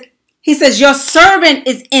 your servant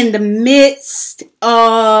is in the midst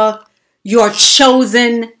of your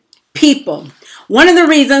chosen people. One of the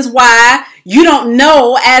reasons why you don't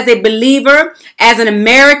know as a believer, as an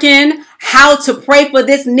American, how to pray for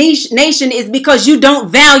this nation is because you don't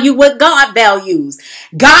value what God values.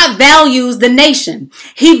 God values the nation.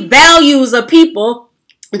 He values a people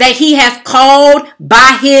that he has called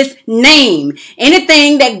by his name.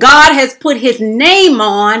 Anything that God has put his name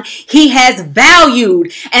on, he has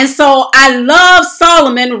valued. And so I love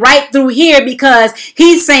Solomon right through here because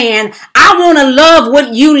he's saying, I want to love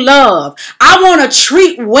what you love. I want to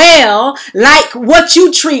treat well like what you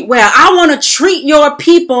treat well. I want to treat your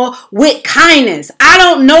people with kindness. I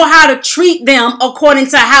don't know how to treat them according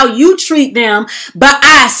to how you treat them, but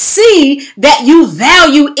I see that you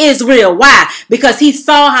value Israel. Why? Because he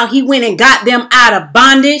saw how he went and got them out of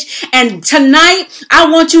bondage. And tonight, I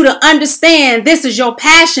want you to understand this is your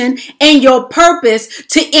passion and your purpose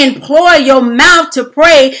to employ your mouth to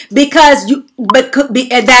pray because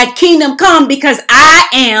that kingdom come, because I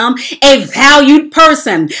am a valued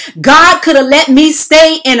person. God could have let me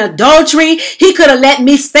stay in adultery. He could have let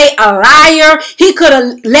me stay a liar. He could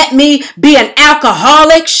have let me be an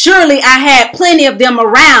alcoholic. Surely I had plenty of them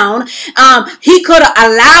around. He could have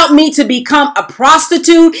allowed me to become a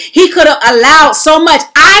prostitute. He could have allowed so much.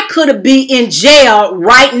 I could have been in jail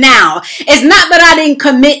right now. It's not that I didn't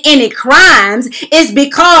commit any crimes. It's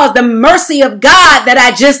because the mercy of God that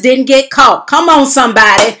I just didn't get caught. Come on,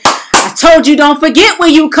 somebody. I told you, don't forget where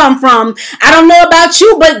you come from. I don't know about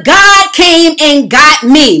you, but God came and got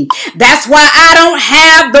me. That's why I don't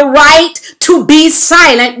have the right to be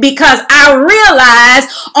silent, because I realize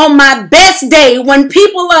on my best day when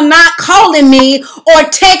people are not calling me or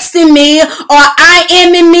texting me or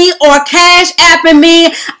IMing me or cash apping me,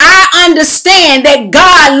 I understand that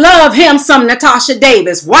God loved him some Natasha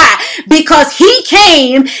Davis. Why? Because he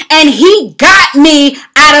came and he got me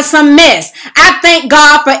out of some mess. I thank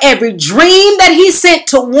God for every dream that he sent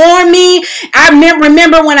to warn me. I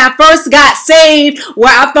remember when I first got saved,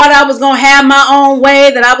 where I thought I was going to have my own way,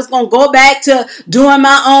 that I was going to go back to doing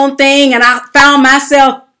my own thing, and I found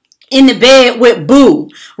myself in the bed with Boo,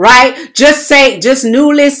 right? Just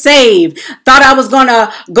newly saved. Thought I was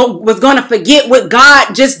gonna forget what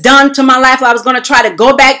God just done to my life. I was gonna try to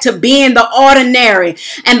go back to being the ordinary.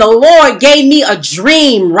 And the Lord gave me a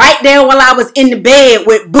dream right there while I was in the bed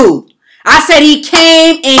with Boo. I said he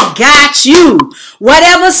came and got you.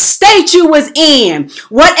 Whatever state you was in,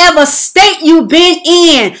 whatever state you been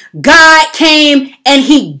in, God came and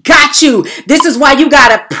he got you. This is why you got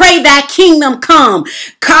to pray that kingdom come.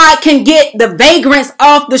 God can get the vagrants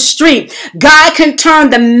off the street. God can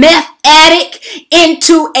turn the meth addict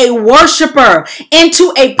into a worshiper,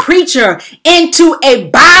 into a preacher, into a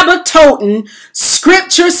Bible toting,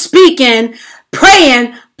 scripture speaking,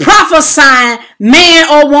 praying, prophesying man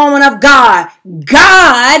or woman of God.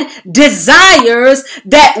 God desires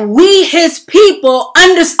that we, his people,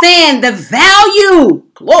 understand the value.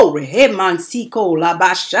 Glory. He wants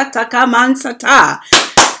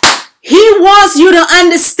you to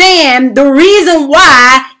understand the reason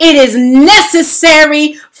why it is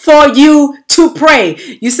necessary for you to pray.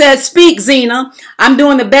 You said, speak, Zena. I'm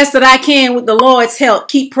doing the best that I can with the Lord's help.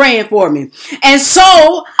 Keep praying for me. And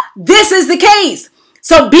so this is the case.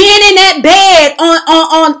 So being in that bed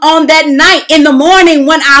on that night, in the morning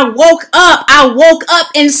when I woke up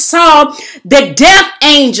and saw the death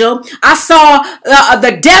angel. I saw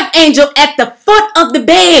the death angel at the foot of the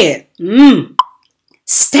bed,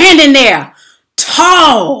 standing there,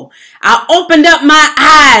 tall. I opened up my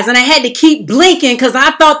eyes and I had to keep blinking because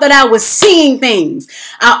I thought that I was seeing things.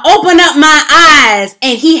 I opened up my eyes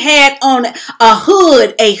and he had on a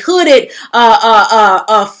hooded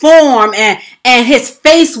form, and his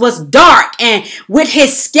face was dark, and with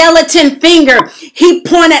his skeleton finger, he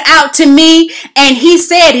pointed out to me and he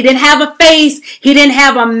said he didn't have a face, he didn't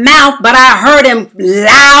have a mouth, but I heard him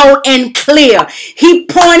loud and clear. He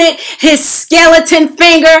pointed his skeleton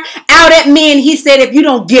finger out at me and he said, if you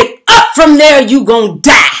don't get up from there, you gonna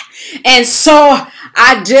die. And so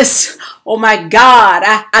I just, oh my God,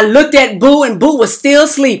 I looked at Boo and Boo was still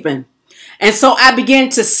sleeping. And so I began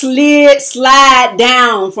to slide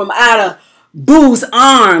down from out of Boo's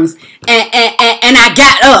arms, and I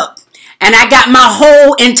got up and I got my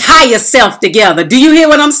whole entire self together. Do you hear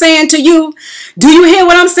what I'm saying to you? Do you hear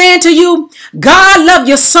what I'm saying to you? God loved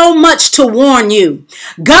you so much to warn you.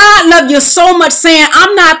 God loved you so much, saying,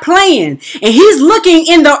 I'm not playing. And he's looking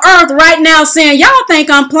in the earth right now saying, y'all think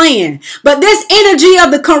I'm playing. But this energy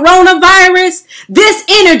of the coronavirus, this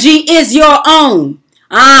energy is your own.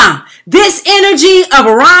 This energy of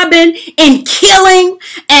robbing and killing,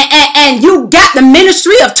 and you got the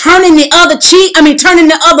ministry of turning the other cheek. Turning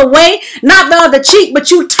the other way, not the other cheek,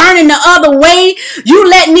 but you turning the other way. You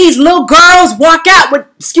letting these little girls walk out with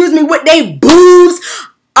their boobs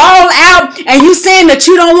all out, and you saying that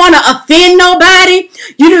you don't want to offend nobody.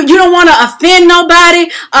 You don't want to offend nobody.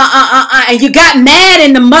 And you got mad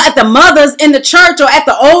at the mothers in the church or at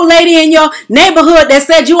the old lady in your neighborhood that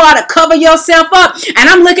said you ought to cover yourself up. And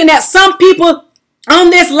I'm looking at some people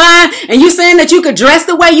on this line, and you saying that you could dress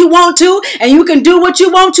the way you want to, and you can do what you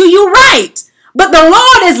want to. You right, but the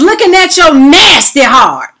Lord is looking at your nasty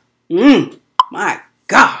heart. My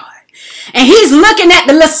God, and He's looking at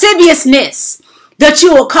the lasciviousness that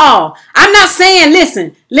you will call. I'm not saying,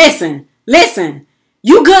 listen.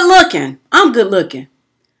 You good looking. I'm good looking.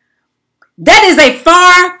 That is a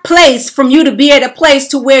far place from you to be at a place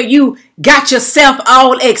to where you got yourself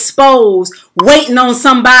all exposed, waiting on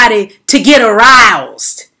somebody to get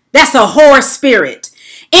aroused. That's a whore spirit.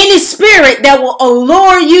 Any spirit that will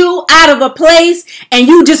allure you out of a place and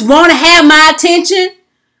you just want to have my attention.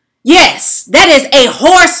 Yes, that is a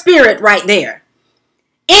whore spirit right there.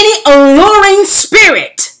 Any alluring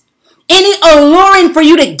spirit, any alluring for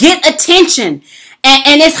you to get attention,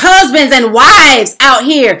 and it's husbands and wives out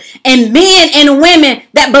here, and men and women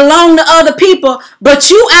that belong to other people, but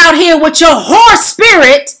you out here with your whore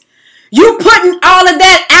spirit, you putting all of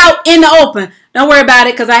that out in the open. Don't worry about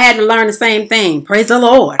it, because I had to learn the same thing. Praise the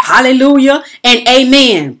Lord. Hallelujah and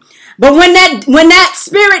amen. But when that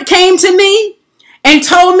spirit came to me and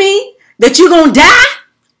told me that you're going to die,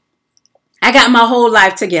 I got my whole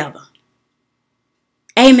life together.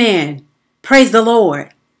 Amen. Praise the Lord.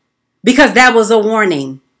 Because that was a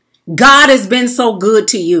warning. God has been so good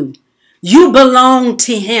to you. You belong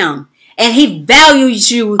to Him. And He values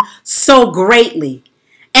you so greatly.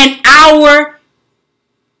 And our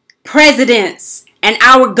presidents and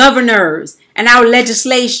our governors and our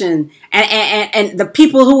legislation and the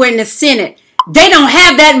people who are in the Senate, they don't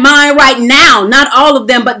have that mind right now. Not all of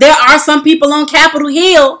them, but there are some people on Capitol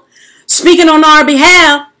Hill speaking on our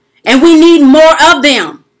behalf, and we need more of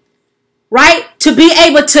them, right? To be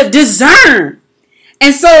able to discern.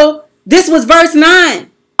 And so this was verse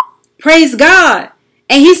 9. Praise God.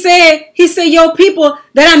 And he said, your people,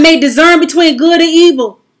 that I may discern between good and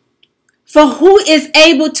evil. For who is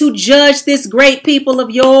able to judge this great people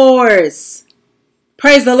of yours?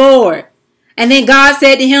 Praise the Lord. And then God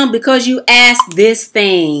said to him, because you asked this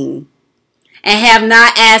thing, and have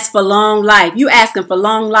not asked for long life. You asking for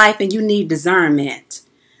long life and you need discernment.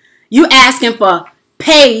 You asking for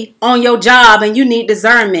pay on your job and you need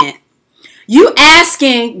discernment. You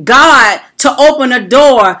asking God to open a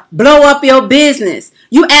door, blow up your business.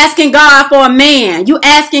 You asking God for a man. You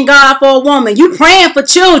asking God for a woman. You praying for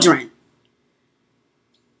children.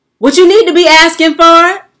 What you need to be asking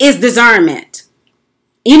for is discernment.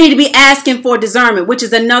 You need to be asking for discernment, which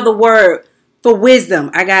is another word for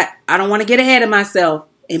wisdom. I don't want to get ahead of myself.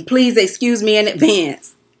 And please excuse me in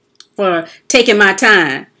advance for taking my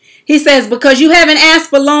time. He says, because you haven't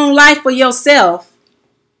asked for long life for yourself,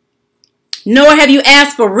 nor have you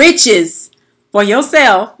asked for riches for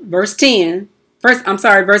yourself. Verse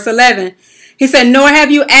 11. He said, nor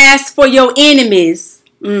have you asked for your enemies.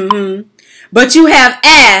 But you have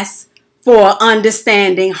asked for an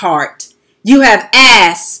understanding heart. You have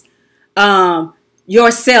asked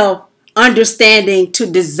yourself understanding to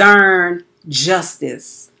discern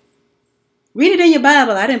justice. Read it in your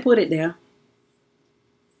Bible. I didn't put it there.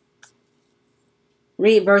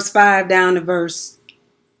 Read verse 5 down to verse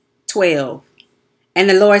 12. And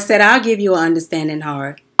the Lord said, I'll give you an understanding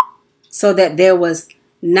heart, so that there was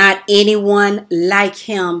not anyone like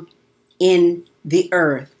him in the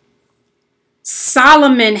earth.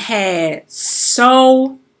 Solomon had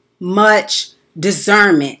so much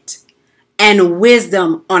discernment and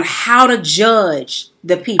wisdom on how to judge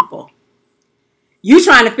the people. You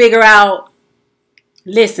trying to figure out,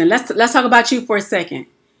 listen, let's talk about you for a second.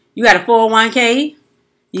 You got a 401k,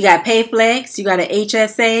 you got PayFlex, you got an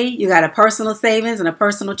HSA, you got a personal savings and a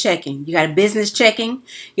personal checking. You got a business checking,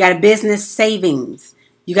 you got a business savings,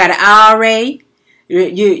 you got an IRA,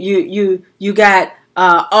 you got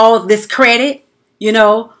all of this credit. You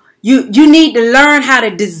know, you need to learn how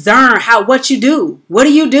to discern what you do. What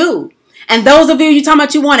do you do? And those of you talking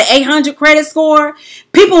about you want an 800 credit score,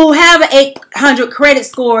 people who have an 800 credit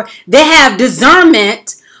score, they have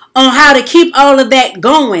discernment on how to keep all of that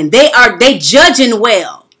going. They judging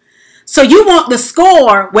well. So you want the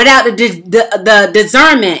score without the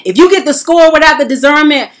discernment. If you get the score without the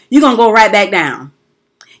discernment, you're going to go right back down.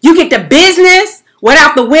 You get the business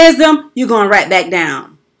without the wisdom, you're going right back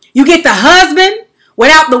down. You get the husband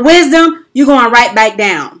Without the wisdom, you're going right back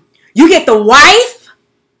down. You get the wife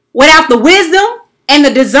without the wisdom and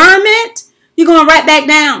the discernment, you're going right back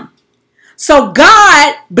down. So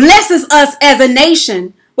God blesses us as a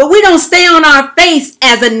nation, but we don't stay on our face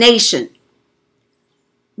as a nation.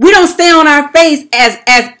 We don't stay on our face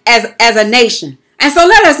as a nation. And so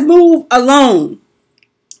let us move along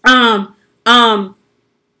in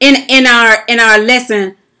our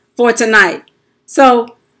lesson for tonight.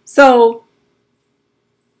 So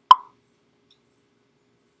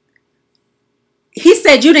he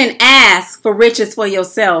said you didn't ask for riches for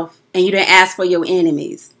yourself and you didn't ask for your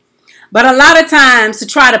enemies. But a lot of times to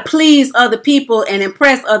try to please other people and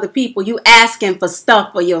impress other people, you asking for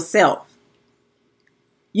stuff for yourself.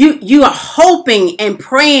 You are hoping and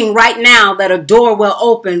praying right now that a door will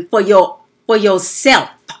open for yourself.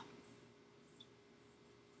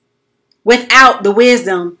 Without the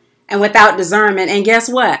wisdom and without discernment. And guess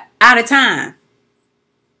what? Out of time.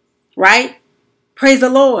 Right? Praise the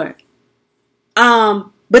Lord.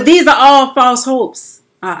 But these are all false hopes.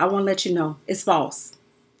 I want to let you know it's false.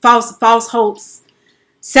 False hopes,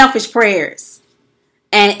 selfish prayers.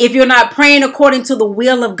 And if you're not praying according to the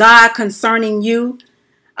will of God concerning you,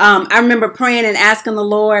 I remember praying and asking the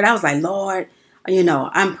Lord. I was like, Lord,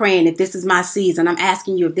 I'm praying if this is my season. I'm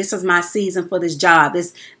asking you if this is my season for this job.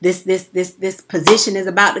 This position is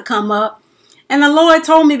about to come up. And the Lord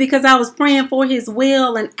told me, because I was praying for his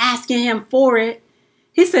will and asking him for it,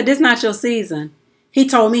 he said, this is not your season. He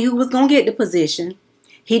told me who was going to get the position.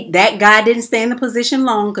 That guy didn't stay in the position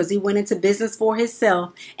long because he went into business for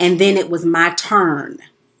himself. And then it was my turn.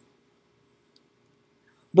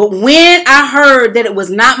 But when I heard that it was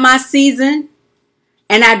not my season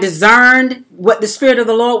and I discerned what the Spirit of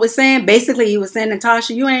the Lord was saying, basically he was saying,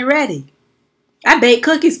 Natasha, you ain't ready. I baked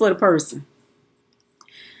cookies for the person.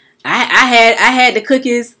 I had the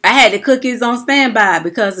cookies on standby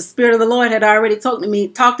because the Spirit of the Lord had already talked to me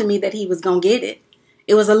that he was going to get it.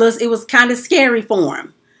 It was kind of scary for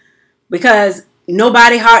him because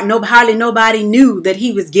hardly nobody knew that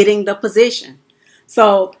he was getting the position.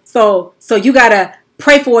 So you got to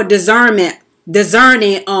pray for discerning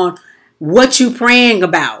on what you praying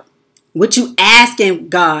about, what you asking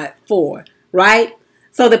God for, right?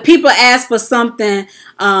 So the people ask for something.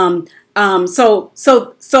 So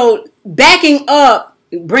backing up,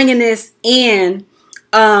 bringing this in,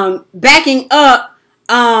 backing up.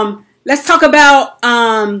 Let's talk about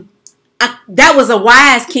that was a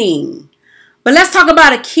wise king, but let's talk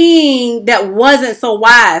about a king that wasn't so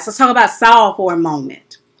wise. Let's talk about Saul for a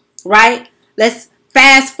moment, right? Let's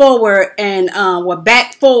fast forward and we're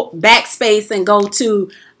backspace and go to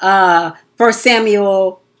 1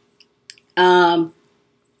 Samuel. 1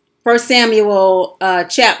 Samuel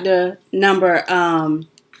chapter number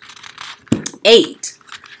 8,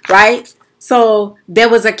 right? So there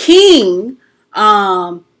was a king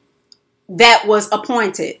that was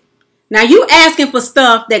appointed. Now you asking for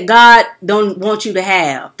stuff that God don't want you to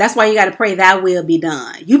have. That's why you got to pray thy will be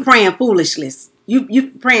done. You praying foolishness.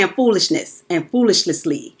 You praying foolishness and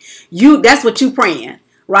foolishly. That's what you praying,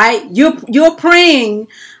 right? You're praying,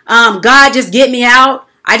 God, just get me out.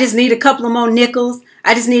 I just need a couple of more nickels.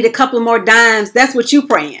 I just need a couple of more dimes. That's what you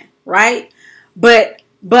praying, right? But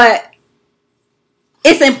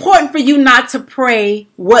it's important for you not to pray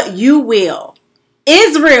what you will.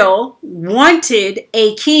 Israel wanted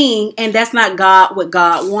a king, and that's not what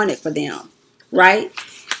God wanted for them, right?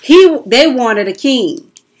 They wanted a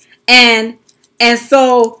king. And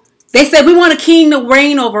so they said, we want a king to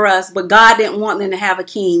reign over us, but God didn't want them to have a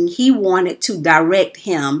king. He wanted to direct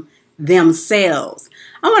him themselves.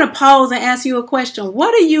 I want to pause and ask you a question.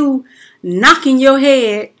 What are you knocking your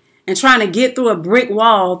head and trying to get through a brick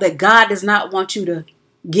wall that God does not want you to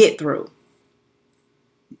get through?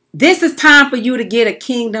 This is time for you to get a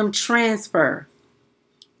kingdom transfer.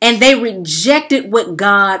 And they rejected what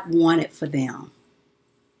God wanted for them.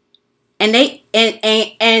 And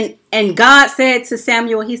God said to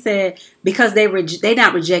Samuel, he said, because they're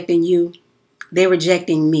not rejecting you, they're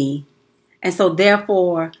rejecting me. And so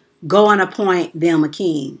therefore, go and appoint them a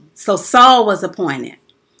king. So Saul was appointed.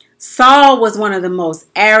 Saul was one of the most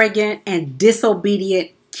arrogant and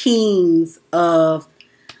disobedient kings of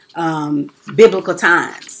biblical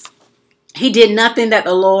times. He did nothing that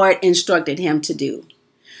the Lord instructed him to do.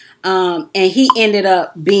 And he ended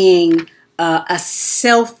up being a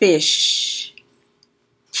selfish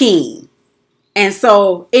king. And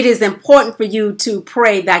so it is important for you to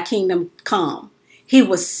pray thy kingdom come. He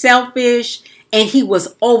was selfish and he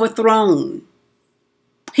was overthrown.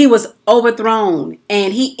 He was overthrown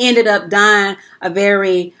and he ended up dying a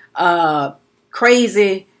very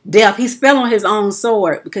crazy death. He fell on his own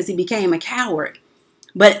sword because he became a coward.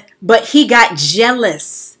 But he got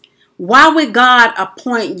jealous. Why would God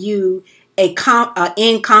appoint you incompetent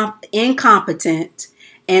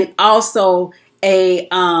and also a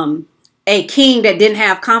king that didn't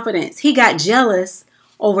have confidence? He got jealous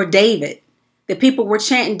over David. The people were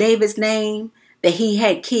chanting David's name, that he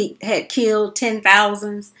had killed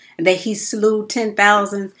 10,000s, and that he slew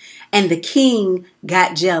 10,000s, and the king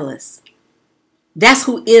got jealous. That's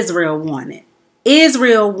who Israel wanted.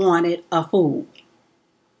 Israel wanted a fool.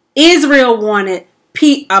 Israel wanted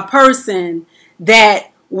a person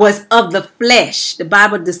that was of the flesh. The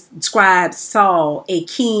Bible describes Saul, a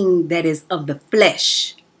king that is of the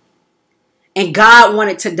flesh. And God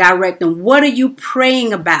wanted to direct them. What are you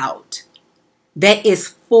praying about that is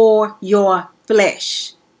for your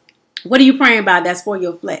flesh? What are you praying about that's for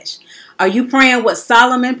your flesh? Are you praying what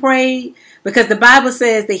Solomon prayed? Because the Bible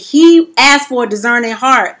says that he asked for a discerning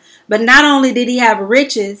heart. But not only did he have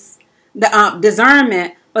riches,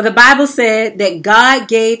 discernment, but the Bible said that God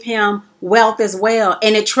gave him wealth as well.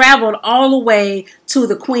 And it traveled all the way to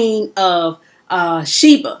the queen of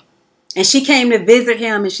Sheba. And she came to visit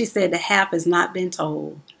him, and she said, the half has not been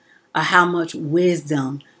told of how much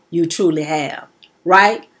wisdom you truly have.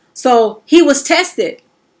 Right? So he was tested.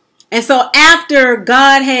 And so after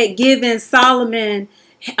God had given Solomon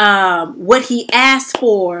what he asked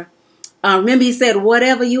for, remember he said,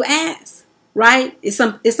 whatever you ask, right? It's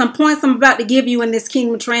some points I'm about to give you in this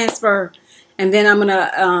kingdom transfer. And then I'm going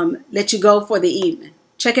to let you go for the evening.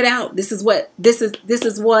 Check it out. This is what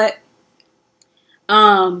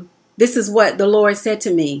the Lord said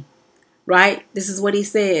to me, right? This is what he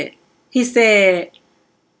said. He said,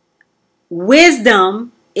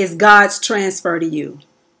 wisdom is God's transfer to you.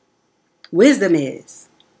 Wisdom is.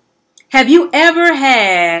 Have you ever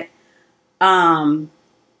had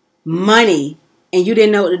money and you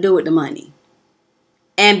didn't know what to do with the money?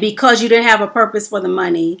 And because you didn't have a purpose for the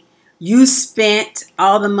money, you spent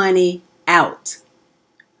all the money out.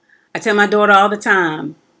 I tell my daughter all the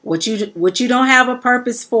time, what you don't have a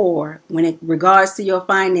purpose for when it regards to your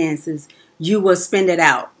finances, you will spend it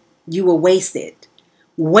out. You will waste it.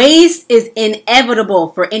 Waste is inevitable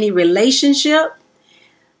for any relationship,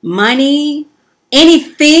 money,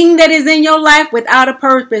 anything that is in your life without a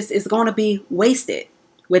purpose is going to be wasted.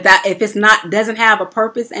 If it's doesn't have a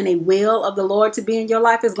purpose and a will of the Lord to be in your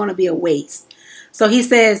life, it's going to be a waste. So he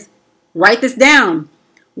says, write this down.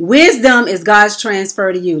 Wisdom is God's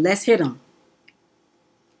transfer to you. Let's hit them.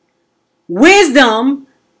 Wisdom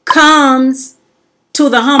comes to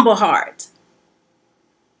the humble heart.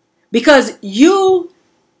 Because you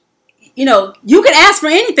can ask for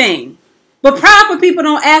anything. But prideful people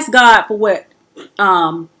don't ask God for what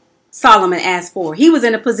Solomon asked for. He was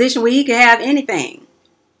in a position where he could have anything.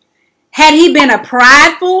 Had he been a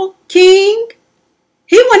prideful king,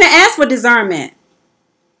 he wouldn't have asked for discernment.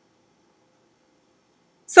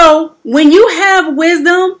 So when you have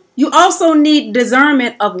wisdom, you also need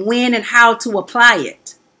discernment of when and how to apply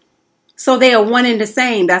it. So they are one and the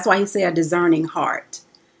same. That's why he said a discerning heart.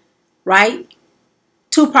 Right?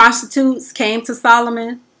 2 prostitutes came to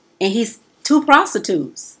Solomon, and 2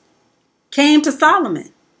 prostitutes came to Solomon.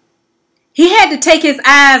 He had to take his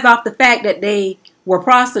eyes off the fact that they were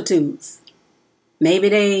prostitutes. Maybe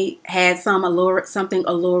they had something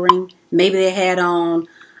alluring. Maybe they had on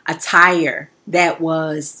attire that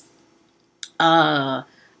was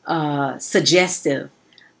suggestive.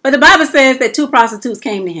 But the Bible says that 2 prostitutes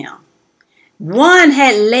came to him. One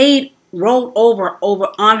had rolled over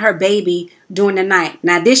on her baby during the night.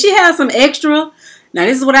 Now, did she have some extra? Now,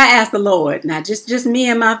 this is what I asked the Lord. Now, just me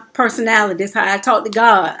and my personality. This is how I talk to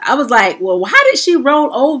God. I was like, well, how did she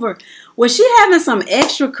roll over? Was she having some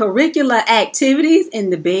extracurricular activities in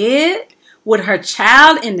the bed with her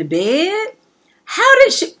child in the bed? How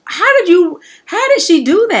did she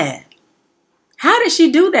do that? How did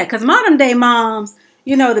she do that? Because modern day moms,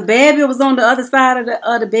 the baby was on the other side of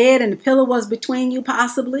the bed and the pillow was between you,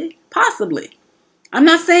 possibly. I'm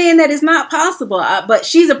not saying that it's not possible, but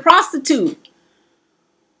she's a prostitute.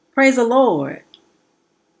 Praise the Lord.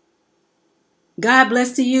 God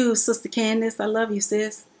bless to you, Sister Candace. I love you,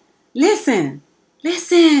 sis. Listen.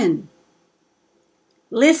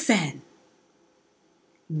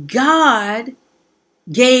 God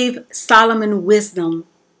gave Solomon wisdom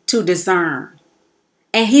to discern.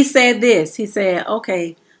 And he said this. He said,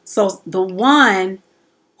 okay, so the one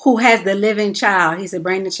who has the living child, he said,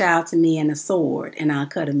 bring the child to me and a sword, and I'll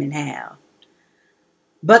cut him in half.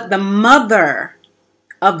 But the mother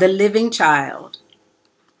of the living child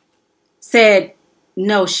said,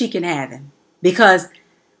 no, she can have him. Because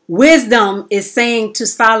wisdom is saying to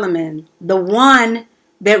Solomon, the one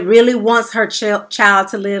that really wants her child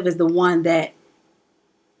to live is the one that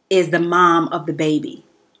is the mom of the baby.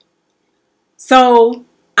 So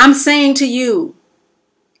I'm saying to you,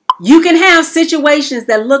 you can have situations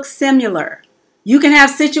that look similar. You can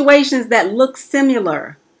have situations that look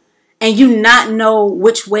similar and you not know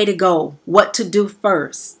which way to go, what to do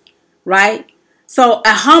first, right? So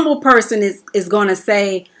a humble person is going to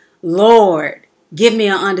say, Lord, give me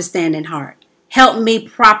an understanding heart. Help me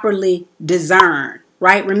properly discern,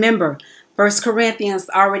 right? Remember, 1 Corinthians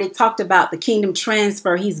already talked about the kingdom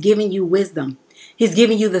transfer. He's giving you wisdom. He's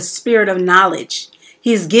giving you the spirit of knowledge.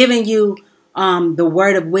 He's giving you the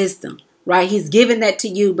word of wisdom, right? He's giving that to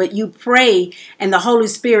you, but you pray and the Holy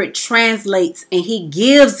Spirit translates and he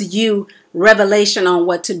gives you revelation on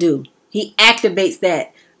what to do. He activates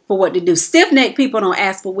that for what to do. Stiff-necked people don't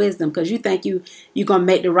ask for wisdom because you think you're going to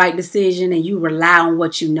make the right decision and you rely on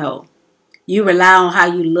what you know. You rely on how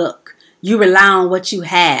you look. You rely on what you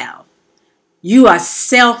have. You are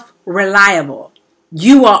self-reliable.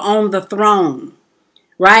 You are on the throne,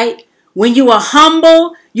 right? When you are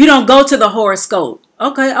humble, you don't go to the horoscope.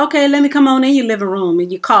 Okay, let me come on in your living room,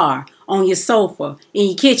 in your car, on your sofa, in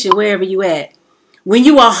your kitchen, wherever you at. When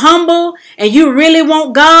you are humble and you really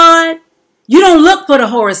want God, you don't look for the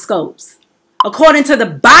horoscopes. According to the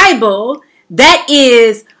Bible, that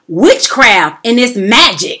is witchcraft and it's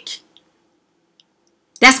magic.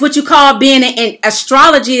 That's what you call being an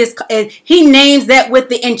astrology. He names that with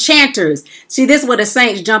the enchanters. See, this is where the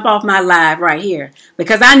saints jump off my live right here.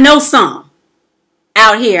 Because I know some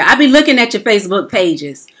out here. I be looking at your Facebook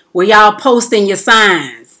pages where y'all posting your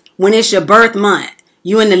signs when it's your birth month.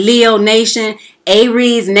 You in the Leo nation,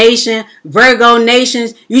 Aries nation, Virgo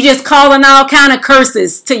nations. You just calling all kind of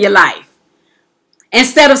curses to your life.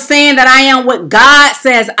 Instead of saying that I am what God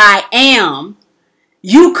says I am,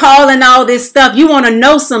 you calling all this stuff. You want to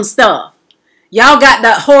know some stuff. Y'all got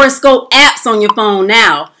the horoscope apps on your phone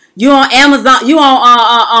now. You on Amazon. You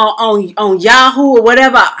on Yahoo or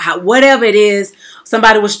whatever it is.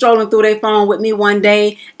 Somebody was strolling through their phone with me one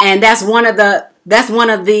day, and that's one of the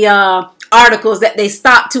articles that they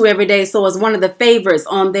stop to every day. So it's one of the favorites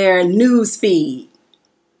on their news feed.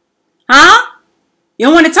 Huh? You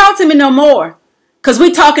don't want to talk to me no more, because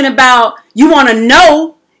we talking about you want to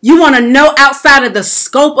know. You want to know outside of the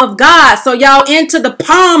scope of God. So y'all into the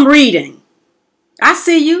palm reading. I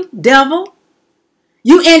see you, devil.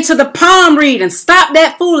 You into the palm reading. Stop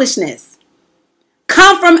that foolishness.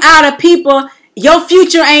 Come from out of people. Your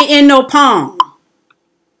future ain't in no palm.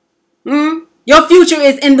 Your future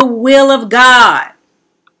is in the will of God.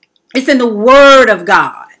 It's in the word of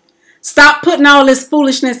God. Stop putting all this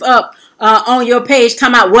foolishness up on your page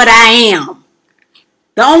talking about what I am.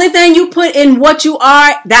 The only thing you put in what you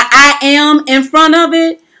are, that I am in front of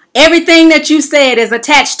it, everything that you said is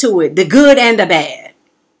attached to it, the good and the bad.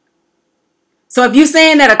 So if you're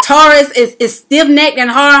saying that a Taurus is stiff-necked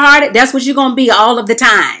and hard-hearted, that's what you're going to be all of the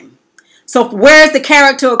time. So where's the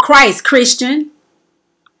character of Christ, Christian?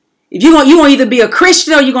 If you're going to either be a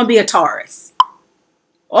Christian or you're going to be a Taurus.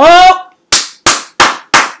 Oh!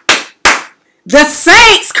 The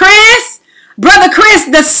saints, Chris! Brother Chris,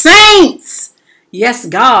 the saints! Yes,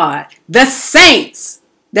 God, the saints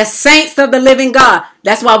of the living God.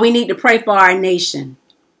 That's why we need to pray for our nation.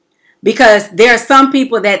 Because there are some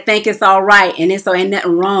people that think it's all right and it's ain't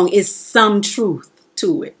nothing wrong. It's some truth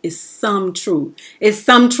to it. It's some truth. It's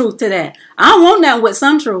some truth to that. I don't want nothing with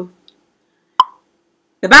some truth.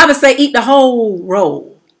 The Bible says eat the whole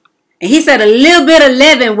roll. And he said a little bit of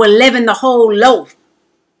leaven will leaven the whole loaf.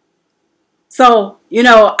 So,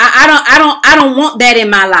 I don't want that in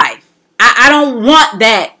my life. I don't want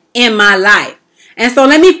that in my life. And so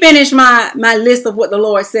let me finish my list of what the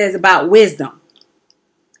Lord says about wisdom.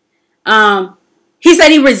 He said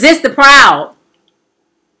he resists the proud.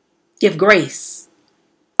 Give grace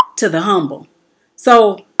to the humble.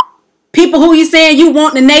 So people who you saying you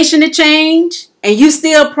want the nation to change and you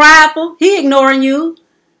still prideful, he ignoring you.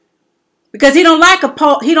 Because he don't like a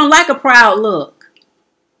proud look.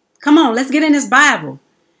 Come on, let's get in this Bible.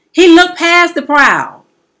 He looked past the proud.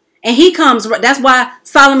 And he comes, that's why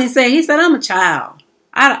Solomon said, he said, I'm a child.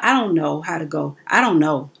 I don't know how to go. I don't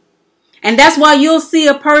know. And that's why you'll see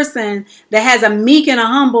a person that has a meek and a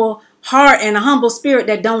humble heart and a humble spirit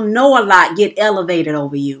that don't know a lot get elevated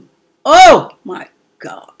over you. Oh, my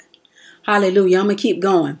God. Hallelujah. I'm going to keep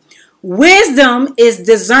going. Wisdom is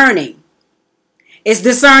discerning. It's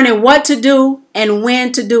discerning what to do and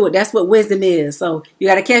when to do it. That's what wisdom is. So you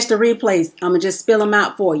got to catch the replays. I'm going to just spill them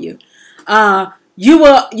out for you.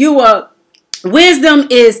 Wisdom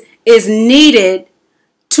is needed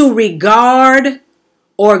to regard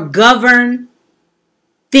or govern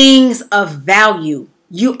things of value.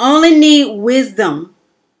 You only need wisdom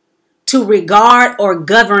to regard or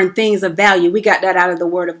govern things of value. We got that out of the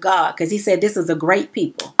word of God because he said this is a great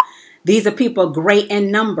people. These are people great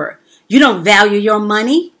in number. You don't value your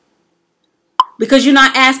money because you're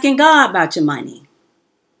not asking God about your money.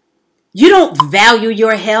 You don't value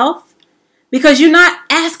your health because you're not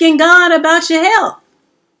asking God about your health.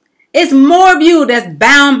 It's more of you that's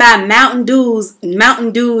bound by Mountain Dews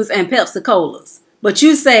and Pepsi Colas. But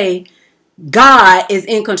you say God is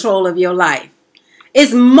in control of your life.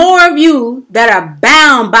 It's more of you that are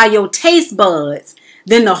bound by your taste buds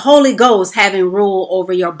than the Holy Ghost having rule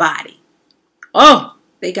over your body. Oh,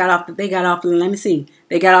 they got off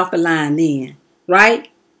the line then, right?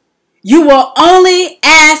 You will only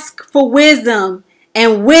ask for wisdom,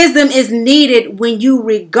 and wisdom is needed when you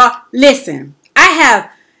regard. Listen, I have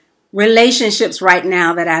relationships right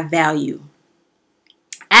now that I value.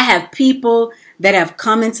 I have people that have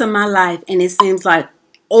come into my life, and it seems like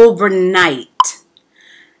overnight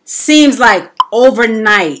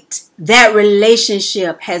that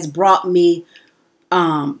relationship has brought me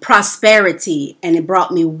prosperity, and it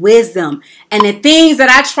brought me wisdom. And the things that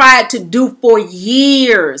I tried to do for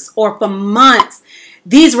years or for months,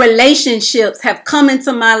 these relationships have come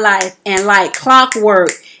into my life, and like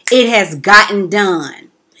clockwork, it has gotten done.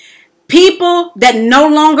 People that no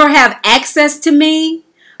longer have access to me,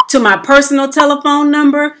 to my personal telephone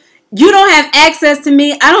number. You don't have access to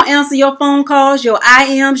me. I don't answer your phone calls, your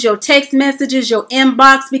IMs, your text messages, your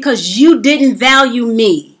inbox, because you didn't value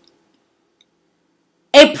me.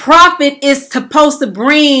 A prophet is supposed to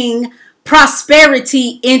bring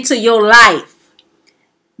prosperity into your life.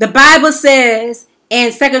 The Bible says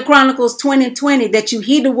in 2 Chronicles 20:20 that you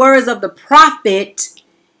heed the words of the prophet,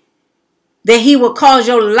 that he will cause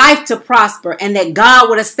your life to prosper, and that God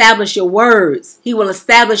will establish your words. He will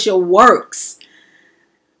establish your works.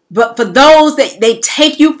 But for those that they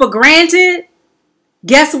take you for granted,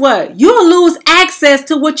 guess what? You'll lose access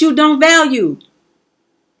to what you don't value.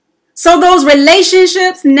 So those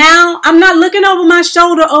relationships now, I'm not looking over my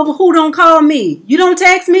shoulder over who don't call me. You don't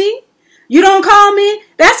text me? You don't call me?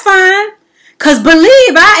 That's fine. Because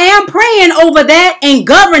believe I am praying over that and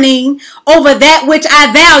governing over that which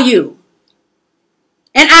I value.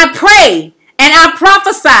 And I pray and I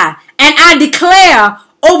prophesy and I declare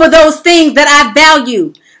over those things that I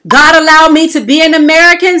value. God allowed me to be an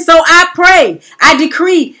American, so I pray, I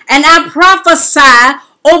decree, and I prophesy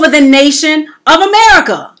over the nation of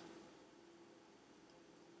America.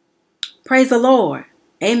 Praise the Lord.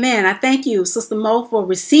 Amen. I thank you, Sister Mo, for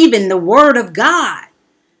receiving the word of God.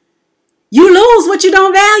 You lose what you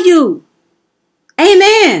don't value.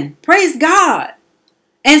 Amen. Praise God.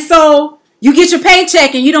 And so you get your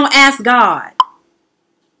paycheck and you don't ask God.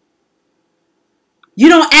 You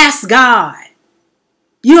don't ask God.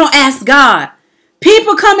 You don't ask God.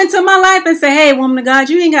 People come into my life and say, hey, woman of God,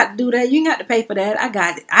 you ain't got to do that. You ain't got to pay for that. I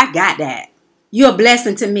got it. I got that. You're a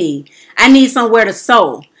blessing to me. I need somewhere to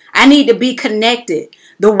sow. I need to be connected.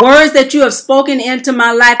 The words that you have spoken into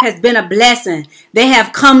my life has been a blessing. They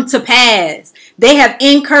have come to pass. They have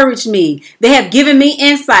encouraged me. They have given me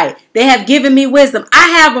insight. They have given me wisdom. I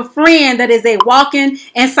have a friend that is a walking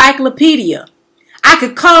encyclopedia. I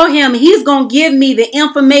could call him. He's going to give me the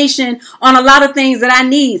information on a lot of things that I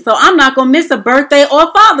need. So I'm not going to miss a birthday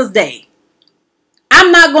or Father's Day.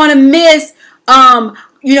 I'm not going to miss,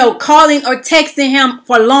 calling or texting him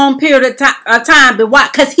for a long period of time. But why?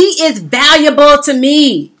 Because he is valuable to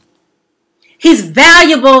me. He's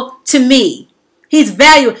valuable to me. He's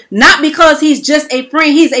valuable, not because he's just a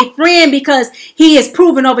friend. He's a friend because he is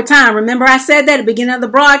proven over time. Remember I said that at the beginning of the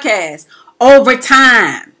broadcast. Over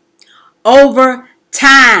time. Over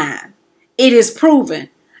time. It is proven.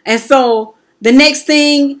 And so the next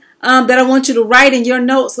thing that I want you to write in your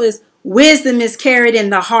notes is wisdom is carried in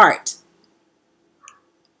the heart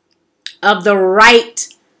of the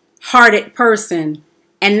right-hearted person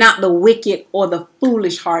and not the wicked or the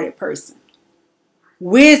foolish-hearted person.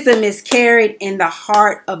 Wisdom is carried in the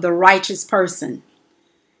heart of the righteous person.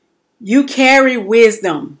 You carry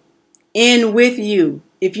wisdom in with you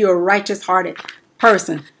if you're a righteous-hearted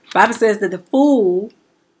person. The Bible says that the fool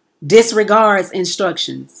disregards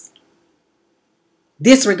instructions.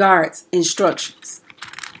 Disregards instructions.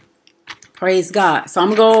 Praise God. So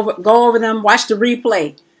I'm going to go over them. Watch the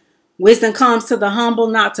replay. Wisdom comes to the humble,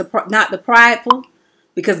 not the prideful,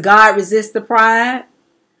 because God resists the pride.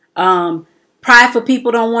 Prideful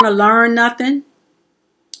people don't want to learn nothing.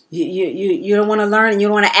 You don't want to learn, and you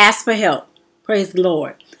don't want to ask for help. Praise the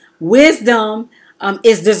Lord. Wisdom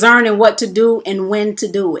is discerning what to do and when to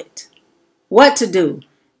do it. What to do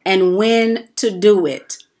and when to do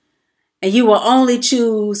it. And you will only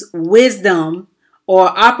choose wisdom or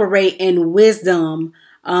operate in wisdom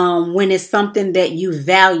when it's something that you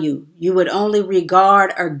value. You would only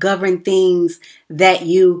regard or govern things that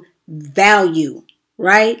you value,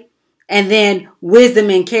 right? And then wisdom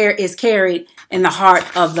and care is carried in the heart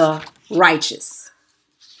of the righteous.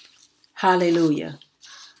 Hallelujah.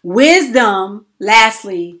 Wisdom,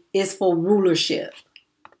 lastly, is for rulership.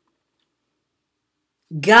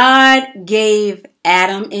 God gave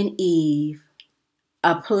Adam and Eve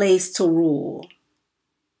a place to rule,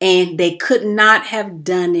 and they could not have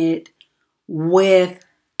done it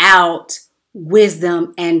without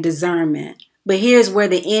wisdom and discernment. But here's where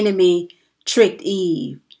the enemy tricked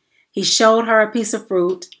Eve. He showed her a piece of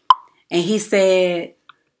fruit, and he said,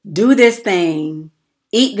 do this thing,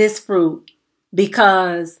 eat this fruit,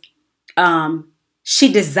 because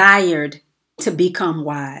she desired to become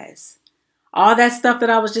wise. All that stuff that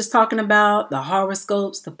I was just talking about, the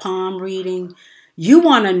horoscopes, the palm reading, you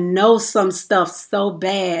want to know some stuff so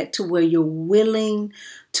bad to where you're willing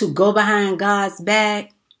to go behind God's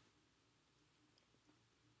back.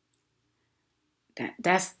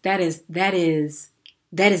 That is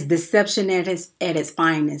deception at its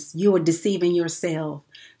finest. You are deceiving yourself.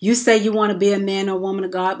 You say you want to be a man or woman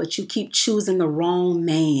of God, but you keep choosing the wrong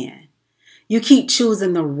man. You keep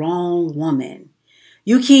choosing the wrong woman.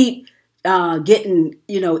 You keep getting,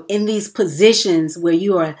 in these positions where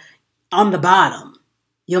you are on the bottom.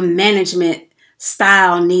 Your management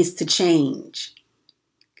style needs to change.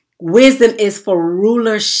 Wisdom is for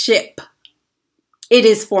rulership. It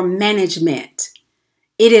is for management.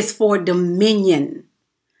 It is for dominion.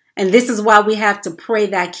 And this is why we have to pray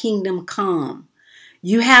thy kingdom come.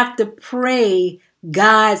 You have to pray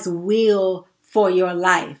God's will for your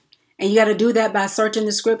life. And you got to do that by searching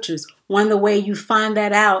the scriptures. One of the way you find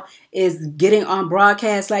that out is getting on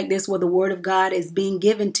broadcasts like this where the word of God is being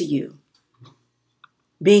given to you.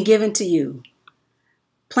 Being given to you.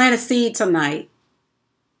 Plant a seed tonight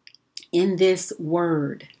in this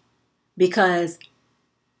word, because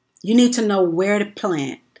you need to know where to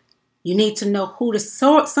plant. You need to know who to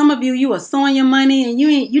sow. Some of you are sowing your money and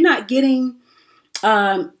you're not getting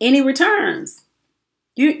any returns.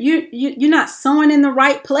 You're not sowing in the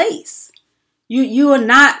right place. You are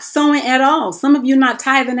not sowing at all. Some of you not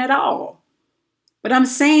tithing at all. But I'm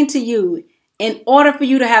saying to you, in order for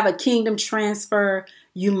you to have a kingdom transfer,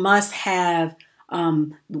 you must have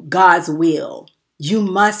God's will. You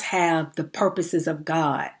must have the purposes of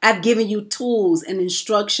God. I've given you tools and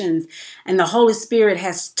instructions, and the Holy Spirit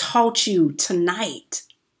has taught you tonight.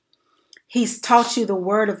 He's taught you the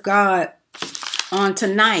word of God on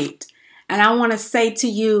tonight. And I want to say to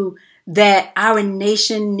you that our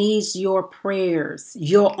nation needs your prayers.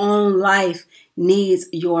 Your own life needs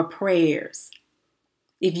your prayers.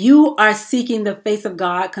 If you are seeking the face of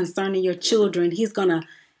God concerning your children, He's going to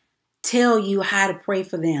tell you how to pray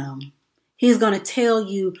for them. He's going to tell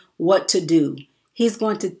you what to do. He's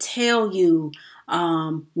going to tell you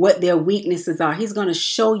what their weaknesses are. He's going to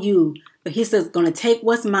show you, but He says, going to take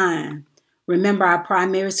what's mine. Remember our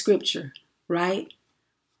primary scripture, right?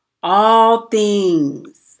 All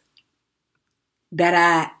things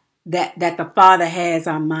that the Father has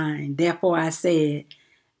are mine. Therefore I said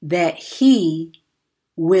that He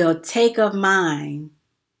will take of mine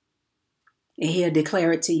and He'll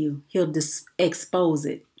declare it to you. He'll expose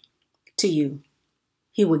it to you.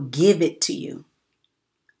 He will give it to you.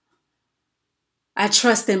 I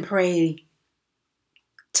trust and pray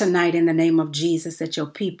tonight in the name of Jesus that your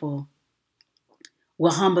people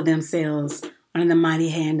will humble themselves under the mighty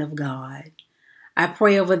hand of God. I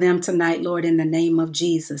pray over them tonight, Lord, in the name of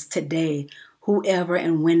Jesus, today, whoever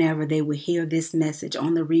and whenever they will hear this message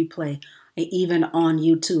on the replay, and even on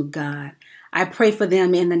YouTube, God. I pray for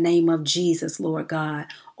them in the name of Jesus, Lord God,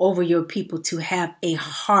 over your people to have a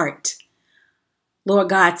heart, Lord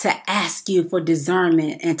God, to ask you for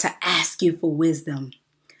discernment and to ask you for wisdom.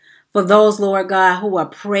 For those, Lord God, who are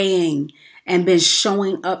praying and been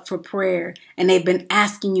showing up for prayer, and they've been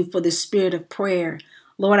asking you for the spirit of prayer,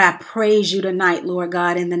 Lord, I praise you tonight, Lord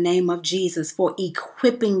God, in the name of Jesus, for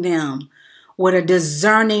equipping them with a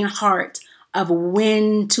discerning heart of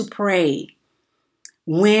when to pray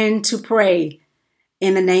in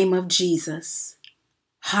the name of Jesus.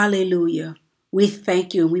 Hallelujah. We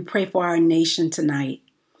thank you and we pray for our nation tonight.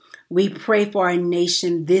 We pray for our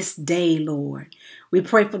nation this day, Lord. We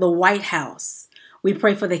pray for the White House. We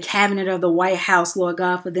pray for the cabinet of the White House, Lord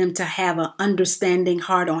God, for them to have an understanding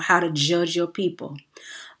heart on how to judge your people.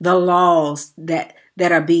 The laws that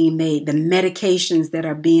are being made, the medications that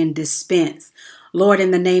are being dispensed. Lord,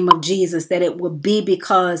 in the name of Jesus, that it will be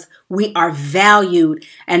because we are valued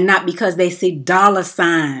and not because they see dollar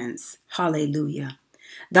signs. Hallelujah.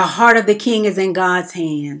 The heart of the king is in God's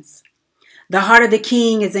hands. The heart of the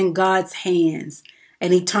king is in God's hands,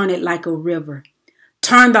 and he turned it like a river.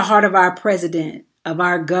 Turn the heart of our president, of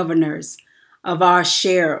our governors, of our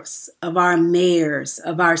sheriffs, of our mayors,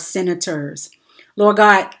 of our senators. Lord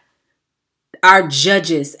God, our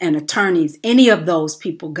judges and attorneys, any of those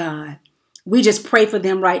people, God, we just pray for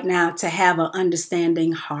them right now to have an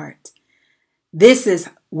understanding heart. This is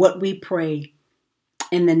what we pray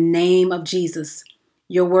in the name of Jesus.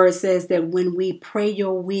 Your word says that when we pray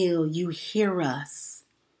your will, you hear us.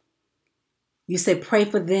 You say, pray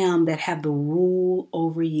for them that have the rule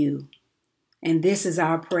over you. And this is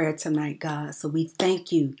our prayer tonight, God. So we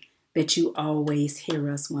thank you that you always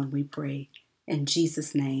hear us when we pray. In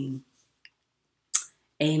Jesus' name,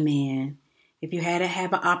 amen. If you had to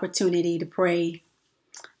have an opportunity to pray,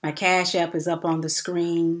 my Cash App is up on the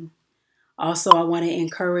screen. Also, I want to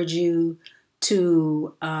encourage you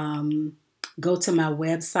to go to my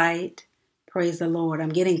website. Praise the Lord. I'm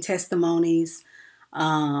getting testimonies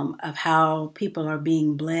of how people are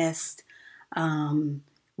being blessed.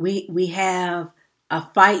 We have a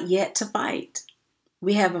fight yet to fight.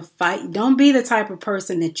 We have a fight. Don't be the type of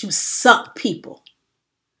person that you suck people,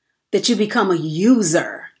 that you become a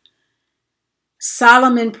user.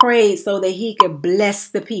 Solomon prayed so that he could bless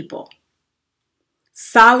the people.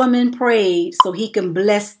 Solomon prayed so he can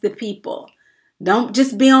bless the people. Don't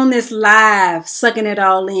just be on this live sucking it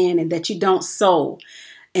all in, and that you don't sow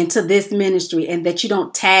into this ministry, and that you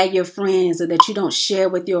don't tag your friends, or that you don't share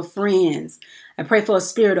with your friends. I pray for a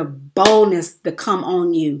spirit of boldness to come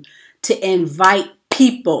on you, to invite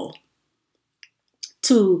people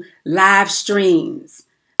to live streams,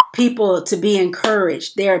 people to be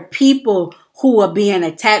encouraged. There are people who are being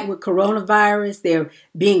attacked with coronavirus. They're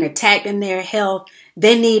being attacked in their health.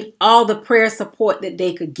 They need all the prayer support that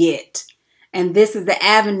they could get. And this is the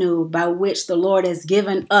avenue by which the Lord has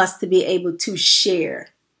given us to be able to share.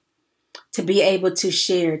 To be able to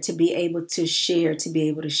share, to be able to share, to be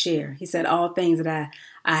able to share. He said, all things that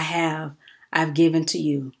I have, I've given to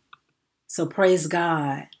you. So praise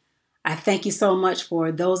God. I thank you so much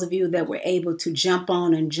for those of you that were able to jump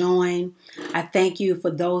on and join. I thank you for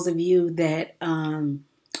those of you that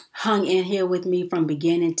hung in here with me from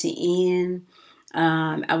beginning to end.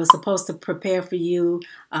 I was supposed to prepare for you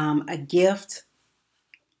a gift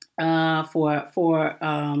for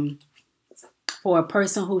a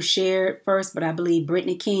person who shared first, but I believe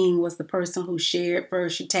Brittany King was the person who shared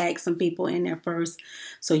first. She tagged some people in there first.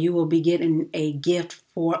 So you will be getting a gift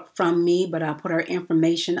from me, but I'll put her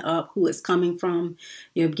information up, who it's coming from.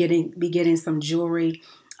 You'll be getting some jewelry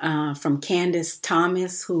from Candace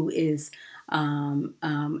Thomas, who is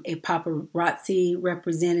a paparazzi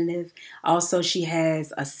representative. Also, she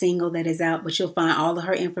has a single that is out, but you'll find all of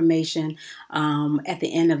her information at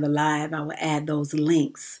the end of the live. I will add those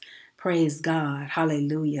links. Praise God.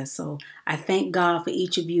 Hallelujah. So I thank God for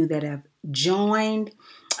each of you that have joined.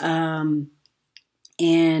 And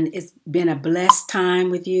it's been a blessed time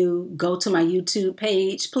with you. Go to my YouTube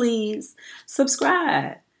page, please.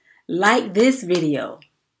 Subscribe. Like this video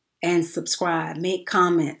and subscribe. Make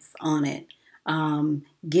comments on it.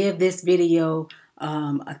 Give this video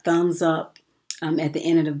a thumbs up. At the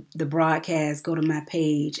end of the broadcast, go to my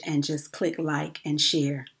page and just click like and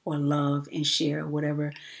share, or love and share,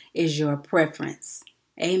 whatever is your preference.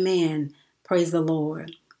 Amen. Praise the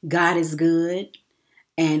Lord. God is good,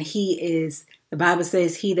 and the Bible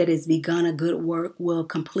says, he that has begun a good work will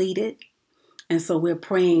complete it. And so we're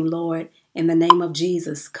praying, Lord, in the name of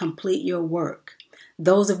Jesus, complete your work.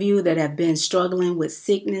 Those of you that have been struggling with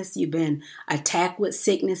sickness, you've been attacked with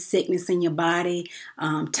sickness in your body,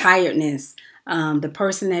 tiredness. The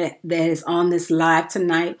person that is on this live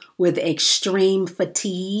tonight with extreme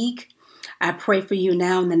fatigue, I pray for you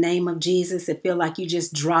now in the name of Jesus. It feels like you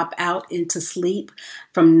just drop out into sleep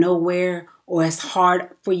from nowhere, or it's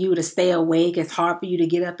hard for you to stay awake. It's hard for you to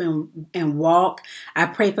get up and walk. I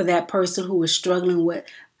pray for that person who is struggling with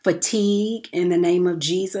fatigue in the name of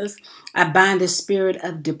Jesus. I bind the spirit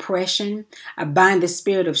of depression. I bind the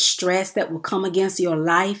spirit of stress that will come against your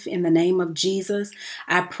life in the name of Jesus.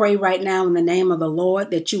 I pray right now in the name of the Lord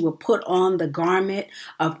that you will put on the garment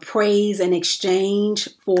of praise in exchange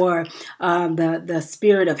for the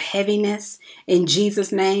spirit of heaviness in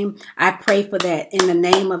Jesus' name. I pray for that in the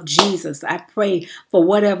name of Jesus. I pray for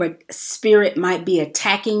whatever spirit might be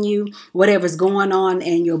attacking you, whatever's going on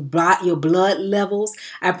in your blood levels.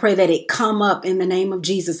 I pray that it come up in the name of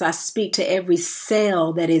Jesus. I speak to every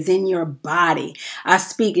cell that is in your body. I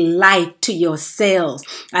speak life to your cells.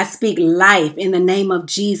 I speak life in the name of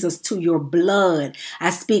Jesus to your blood. I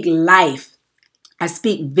speak life. I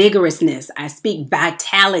speak vigorousness. I speak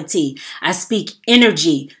vitality. I speak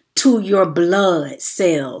energy to your blood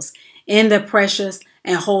cells in the precious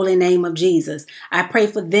and holy name of Jesus. I pray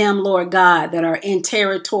for them, Lord God, that are in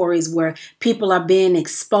territories where people are being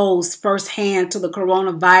exposed firsthand to the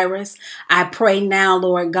coronavirus. I pray now,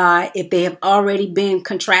 Lord God, if they have already been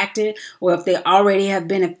contracted or if they already have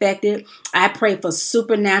been affected, I pray for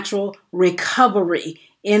supernatural recovery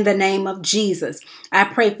in the name of Jesus. I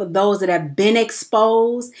pray for those that have been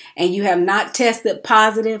exposed and you have not tested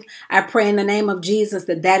positive. I pray in the name of Jesus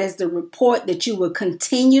that that is the report that you will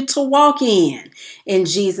continue to walk in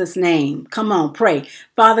Jesus' name. Come on, pray.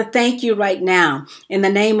 Father, thank you right now in the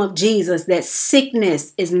name of Jesus that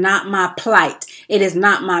sickness is not my plight. It is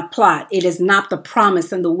not my plot. It is not the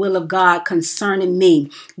promise and the will of God concerning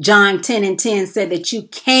me. John 10:10 said that you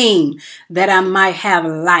came that I might have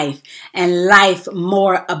life and life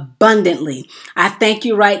more abundantly. I thank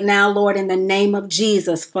you right now, Lord, in the name of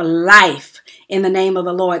Jesus for life in the name of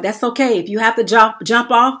the Lord. That's okay. If you have to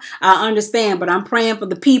jump off, I understand, but I'm praying for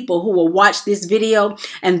the people who will watch this video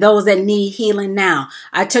and those that need healing now.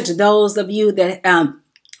 I touch those of you that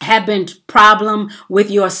have been problem with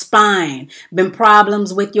your spine, been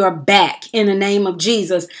problems with your back. In the name of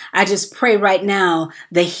Jesus, I just pray right now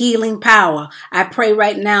the healing power. I pray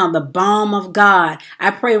right now the balm of God. I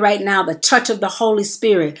pray right now the touch of the Holy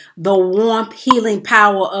Spirit, the warmth, healing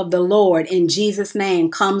power of the Lord in Jesus' name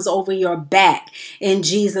comes over your back in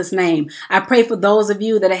Jesus' name. I pray for those of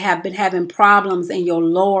you that have been having problems in your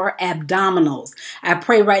lower abdominals. I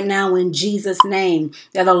pray right now in Jesus' name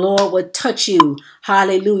that the Lord would touch you.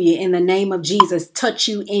 Hallelujah. In the name of Jesus, touch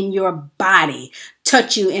you in your body.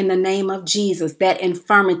 Touch you in the name of Jesus. That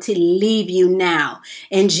infirmity leave you now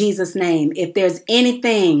in Jesus' name. If there's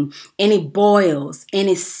anything, any boils,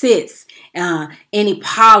 any cysts, any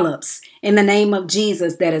polyps in the name of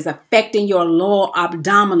Jesus that is affecting your lower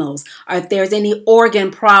abdominals, or if there's any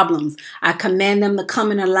organ problems, I command them to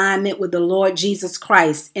come in alignment with the Lord Jesus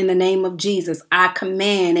Christ in the name of Jesus. I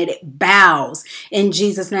command it bows in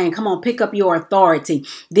Jesus' name. Come on, pick up your authority.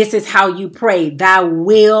 This is how you pray. Thy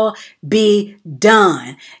will be done.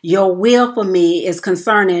 Your will for me is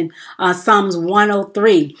concerning Psalms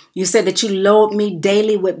 103. You said that you load me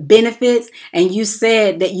daily with benefits, and you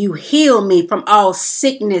said that you heal me from all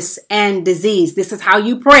sickness and disease. This is how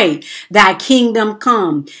you pray. Thy kingdom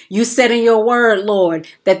come. You said in your word, Lord,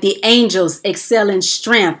 that the angels excel in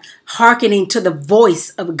strength, hearkening to the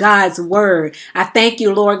voice of God's word. I thank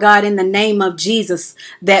you, Lord God, in the name of Jesus,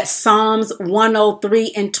 that Psalms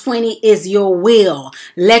 103:20 is your will.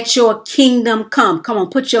 Let your kingdom come. Come on,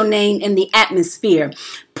 put your name in the atmosphere.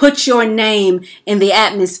 Put your name in the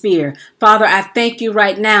atmosphere. Father, I thank you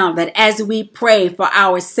right now that as we pray for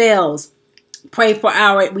ourselves,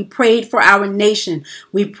 we prayed for our nation.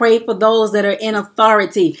 We prayed for those that are in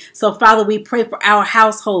authority. So, Father, we pray for our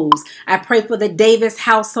households. I pray for the Davis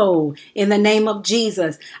household in the name of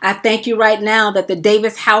Jesus. I thank you right now that the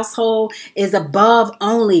Davis household is above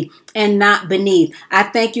only and not beneath. I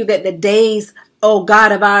thank you that the days, oh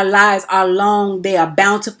God, of our lives are long. They are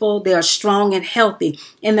bountiful. They are strong and healthy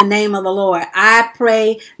in the name of the Lord. I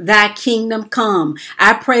pray thy kingdom come.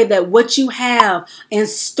 I pray that what you have in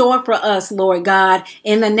store for us, Lord God,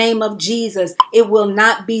 in the name of Jesus, it will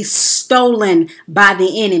not be stolen by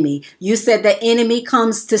the enemy. You said the enemy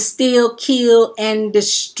comes to steal, kill, and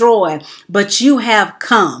destroy, but you have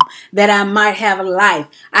come that I might have life.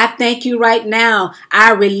 I thank you right now.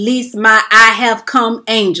 I release my I have come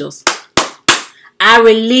angels. I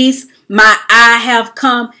release my I have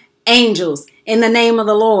come angels in the name of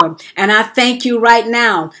the Lord. And I thank you right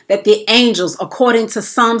now that the angels, according to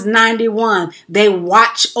Psalms 91, they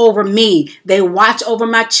watch over me. They watch over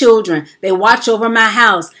my children. They watch over my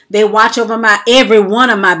house. They watch over every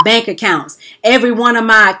one of my bank accounts, every one of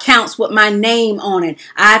my accounts with my name on it.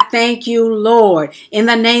 I thank you, Lord, in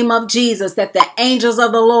the name of Jesus, that the angels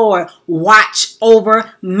of the Lord watch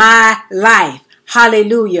over my life.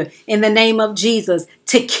 Hallelujah. In the name of Jesus,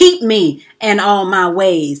 to keep me in all my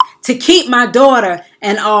ways, to keep my daughter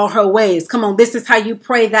in all her ways. Come on, this is how you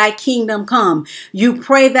pray thy kingdom come. You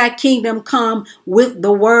pray thy kingdom come with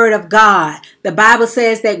the word of God. The Bible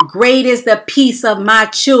says that great is the peace of my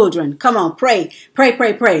children. Come on, pray, pray,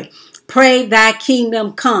 pray, pray. Pray thy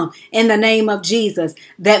kingdom come in the name of Jesus,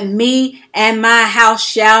 that me and my house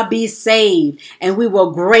shall be saved, and we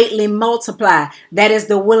will greatly multiply. That is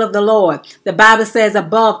the will of the Lord. The Bible says,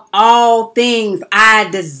 above all things, I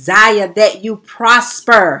desire that you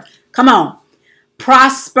prosper. Come on,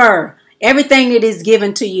 prosper everything that is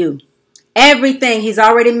given to you. Everything. He's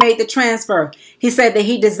already made the transfer. He said that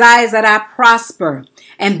he desires that I prosper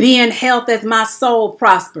and be in health as my soul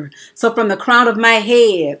prosper. So from the crown of my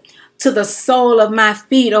head to the sole of my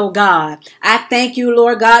feet, oh God. I thank you,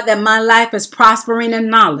 Lord God, that my life is prospering in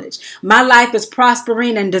knowledge. My life is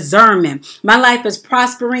prospering in discernment. My life is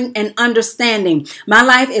prospering in understanding. My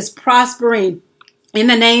life is prospering in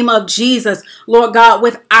the name of Jesus, Lord God,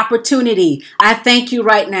 with opportunity. I thank you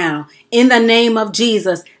right now in the name of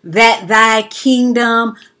Jesus that thy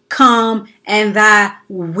kingdom come and thy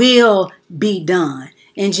will be done.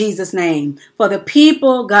 In Jesus' name. For the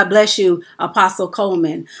people, God bless you, Apostle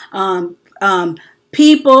Coleman.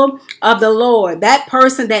 People of the Lord, that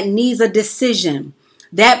person that needs a decision,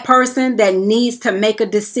 that person that needs to make a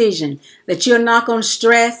decision, that you're not going to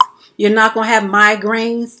stress, you're not going to have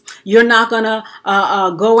migraines. You're not going to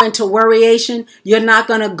go into worryation. You're not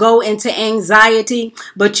going to go into anxiety,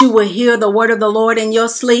 but you will hear the word of the Lord in your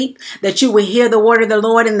sleep, that you will hear the word of the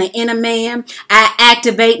Lord in the inner man. I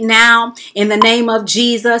activate now in the name of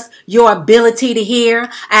Jesus your ability to hear.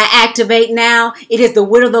 I activate now. It is the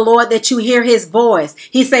word of the Lord that you hear his voice.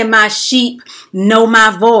 He said, my sheep know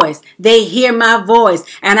my voice. They hear my voice.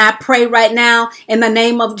 And I pray right now in the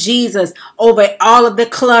name of Jesus over all of the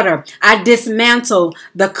clutter. I dismantle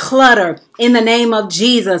the clutter in the name of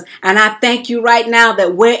Jesus. And I thank you right now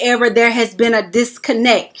that wherever there has been a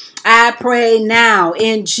disconnect, I pray now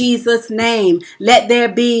in Jesus' name, let there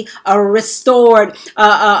be a restored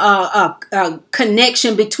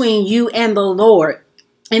connection between you and the Lord.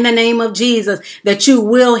 In the name of Jesus, that you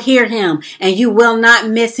will hear him and you will not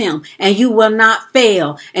miss him and you will not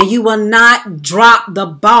fail and you will not drop the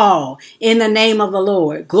ball in the name of the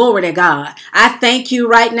Lord. Glory to God. I thank you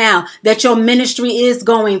right now that your ministry is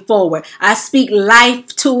going forward. I speak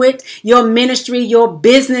life to it. Your ministry, your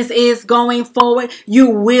business is going forward. You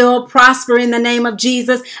will prosper in the name of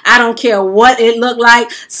Jesus. I don't care what it looked like.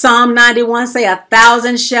 Psalm 91 say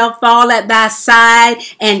 1,000 shall fall at thy side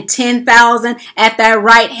and 10,000 at thy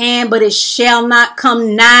right hand, but it shall not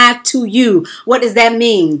come nigh to you. What does that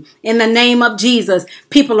mean? In the name of Jesus,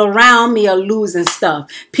 people around me are losing stuff.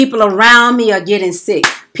 People around me are getting sick.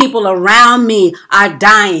 People around me are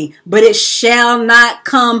dying, but it shall not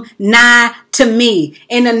come nigh to me.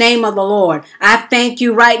 In the name of the Lord, I thank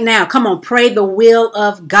you right now. Come on, pray the will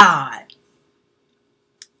of God.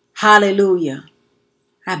 Hallelujah.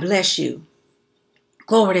 I bless you.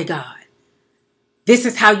 Glory to God. This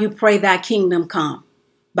is how you pray thy kingdom come.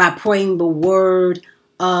 By praying the word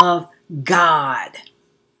of God.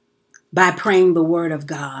 By praying the word of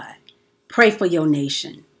God. Pray for your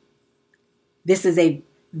nation. This is a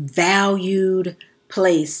valued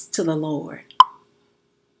place to the Lord.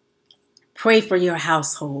 Pray for your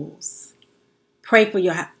households. Pray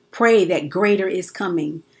that greater is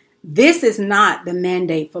coming. This is not the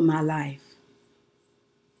mandate for my life.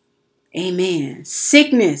 Amen.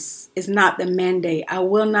 Sickness is not the mandate. I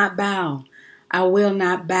will not bow. I will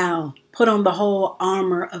not bow. Put on the whole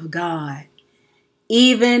armor of God.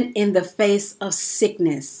 Even in the face of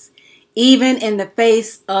sickness, even in the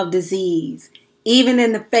face of disease, even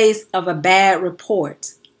in the face of a bad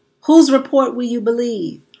report. Whose report will you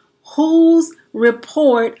believe? Whose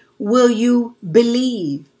report will you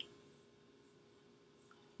believe?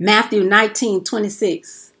 Matthew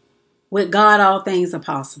 19:26. With God, all things are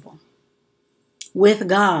possible. With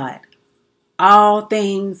God, all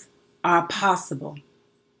things are possible.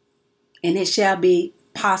 And it shall be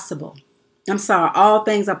possible. I'm sorry, all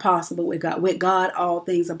things are possible with God. With God, all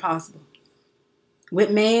things are possible. With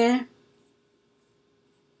man,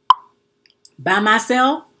 by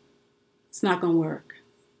myself, it's not going to work.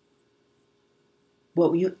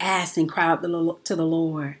 But you ask and cry out to the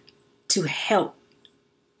Lord to help.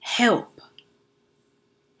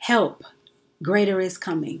 Greater is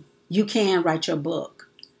coming. You can write your book.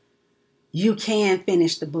 You can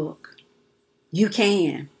finish the book. You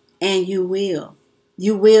can, and you will.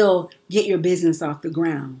 You will get your business off the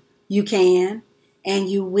ground. You can, and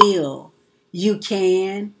you will. You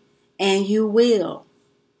can, and you will.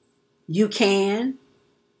 You can,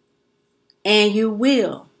 and you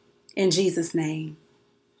will. In Jesus' name.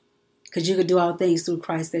 Because you can do all things through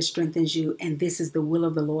Christ that strengthens you. And this is the will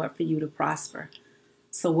of the Lord for you to prosper.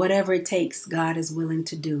 So whatever it takes, God is willing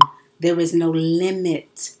to do. There is no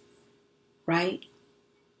limit, right?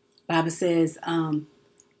 Bible says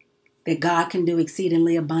that God can do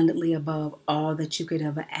exceedingly abundantly above all that you could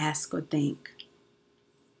ever ask or think,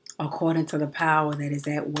 according to the power that is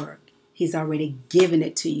at work. He's already given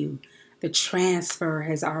it to you. The transfer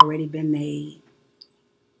has already been made.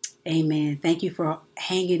 Amen. Thank you for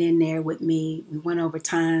hanging in there with me. We went over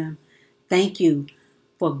time. Thank you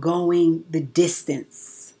for going the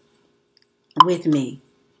distance with me.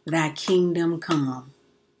 Thy kingdom come.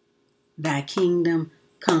 Thy kingdom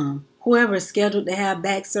come. Whoever is scheduled to have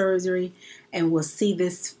back surgery and will see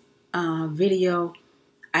this video,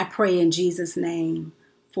 I pray in Jesus' name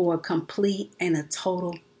for a complete and a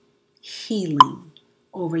total healing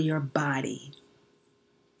over your body,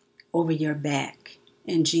 over your back,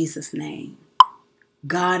 in Jesus' name.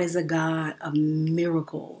 God is a God of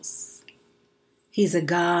miracles. He's a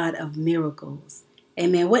God of miracles.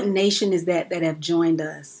 Amen. What nation is that have joined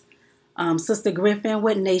us? Sister Griffin,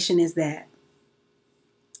 what nation is that?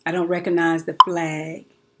 I don't recognize the flag.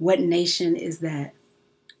 What nation is that?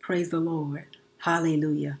 Praise the Lord.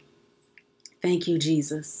 Hallelujah. Thank you,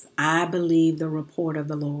 Jesus. I believe the report of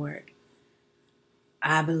the Lord.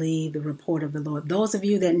 I believe the report of the Lord. Those of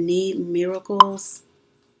you that need miracles,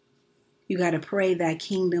 you got to pray thy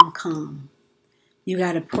kingdom come. You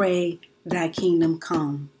got to pray thy kingdom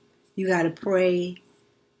come. You got to pray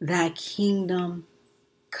thy kingdom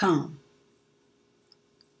come.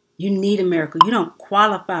 You need a miracle. You don't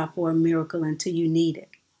qualify for a miracle until you need it.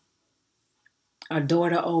 A door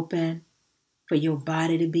to open, for your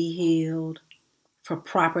body to be healed, for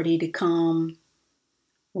property to come,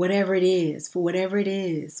 whatever it is, for whatever it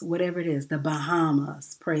is, the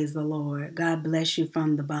Bahamas, praise the Lord. God bless you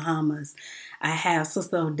from the Bahamas. I have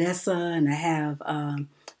Sister Odessa and I have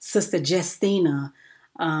Sister Justina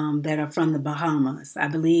that are from the Bahamas. I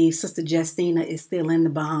believe Sister Justina is still in the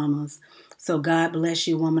Bahamas. So God bless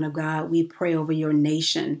you, woman of God. We pray over your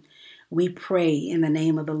nation. We pray in the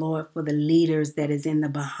name of the Lord for the leaders that is in the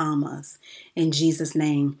Bahamas. In Jesus'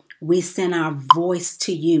 name, we send our voice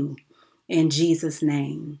to you. In Jesus'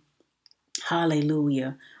 name.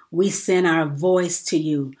 Hallelujah. We send our voice to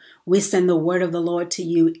you. We send the word of the Lord to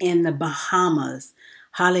you in the Bahamas.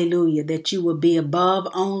 Hallelujah. That you will be above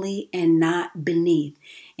only and not beneath.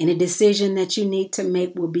 Any decision that you need to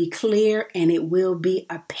make will be clear and it will be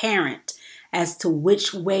apparent as to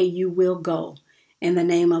which way you will go. In the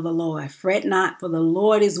name of the Lord. Fret not, for the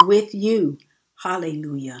Lord is with you.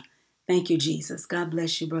 Hallelujah. Thank you, Jesus. God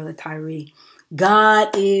bless you, Brother Tyree. God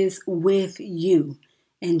is with you.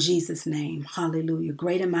 In Jesus' name. Hallelujah.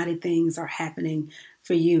 Great and mighty things are happening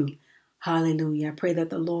for you. Hallelujah. I pray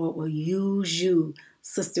that the Lord will use you,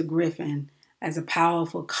 Sister Griffin, as a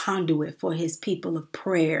powerful conduit for his people of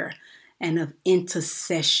prayer and of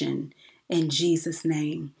intercession. In Jesus'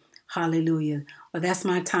 name. Hallelujah. Well, that's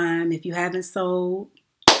my time. If you haven't sold,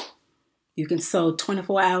 you can sow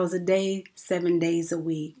 24 hours a day, 7 days a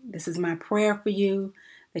week. This is my prayer for you,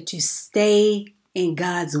 that you stay in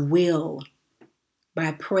God's will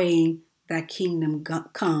by praying thy kingdom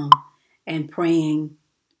come and praying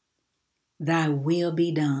thy will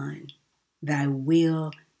be done. Thy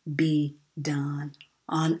will be done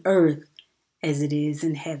on earth as it is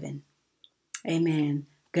in heaven. Amen.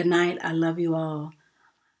 Good night. I love you all.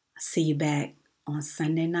 See you back on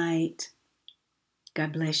Sunday night.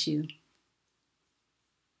 God bless you.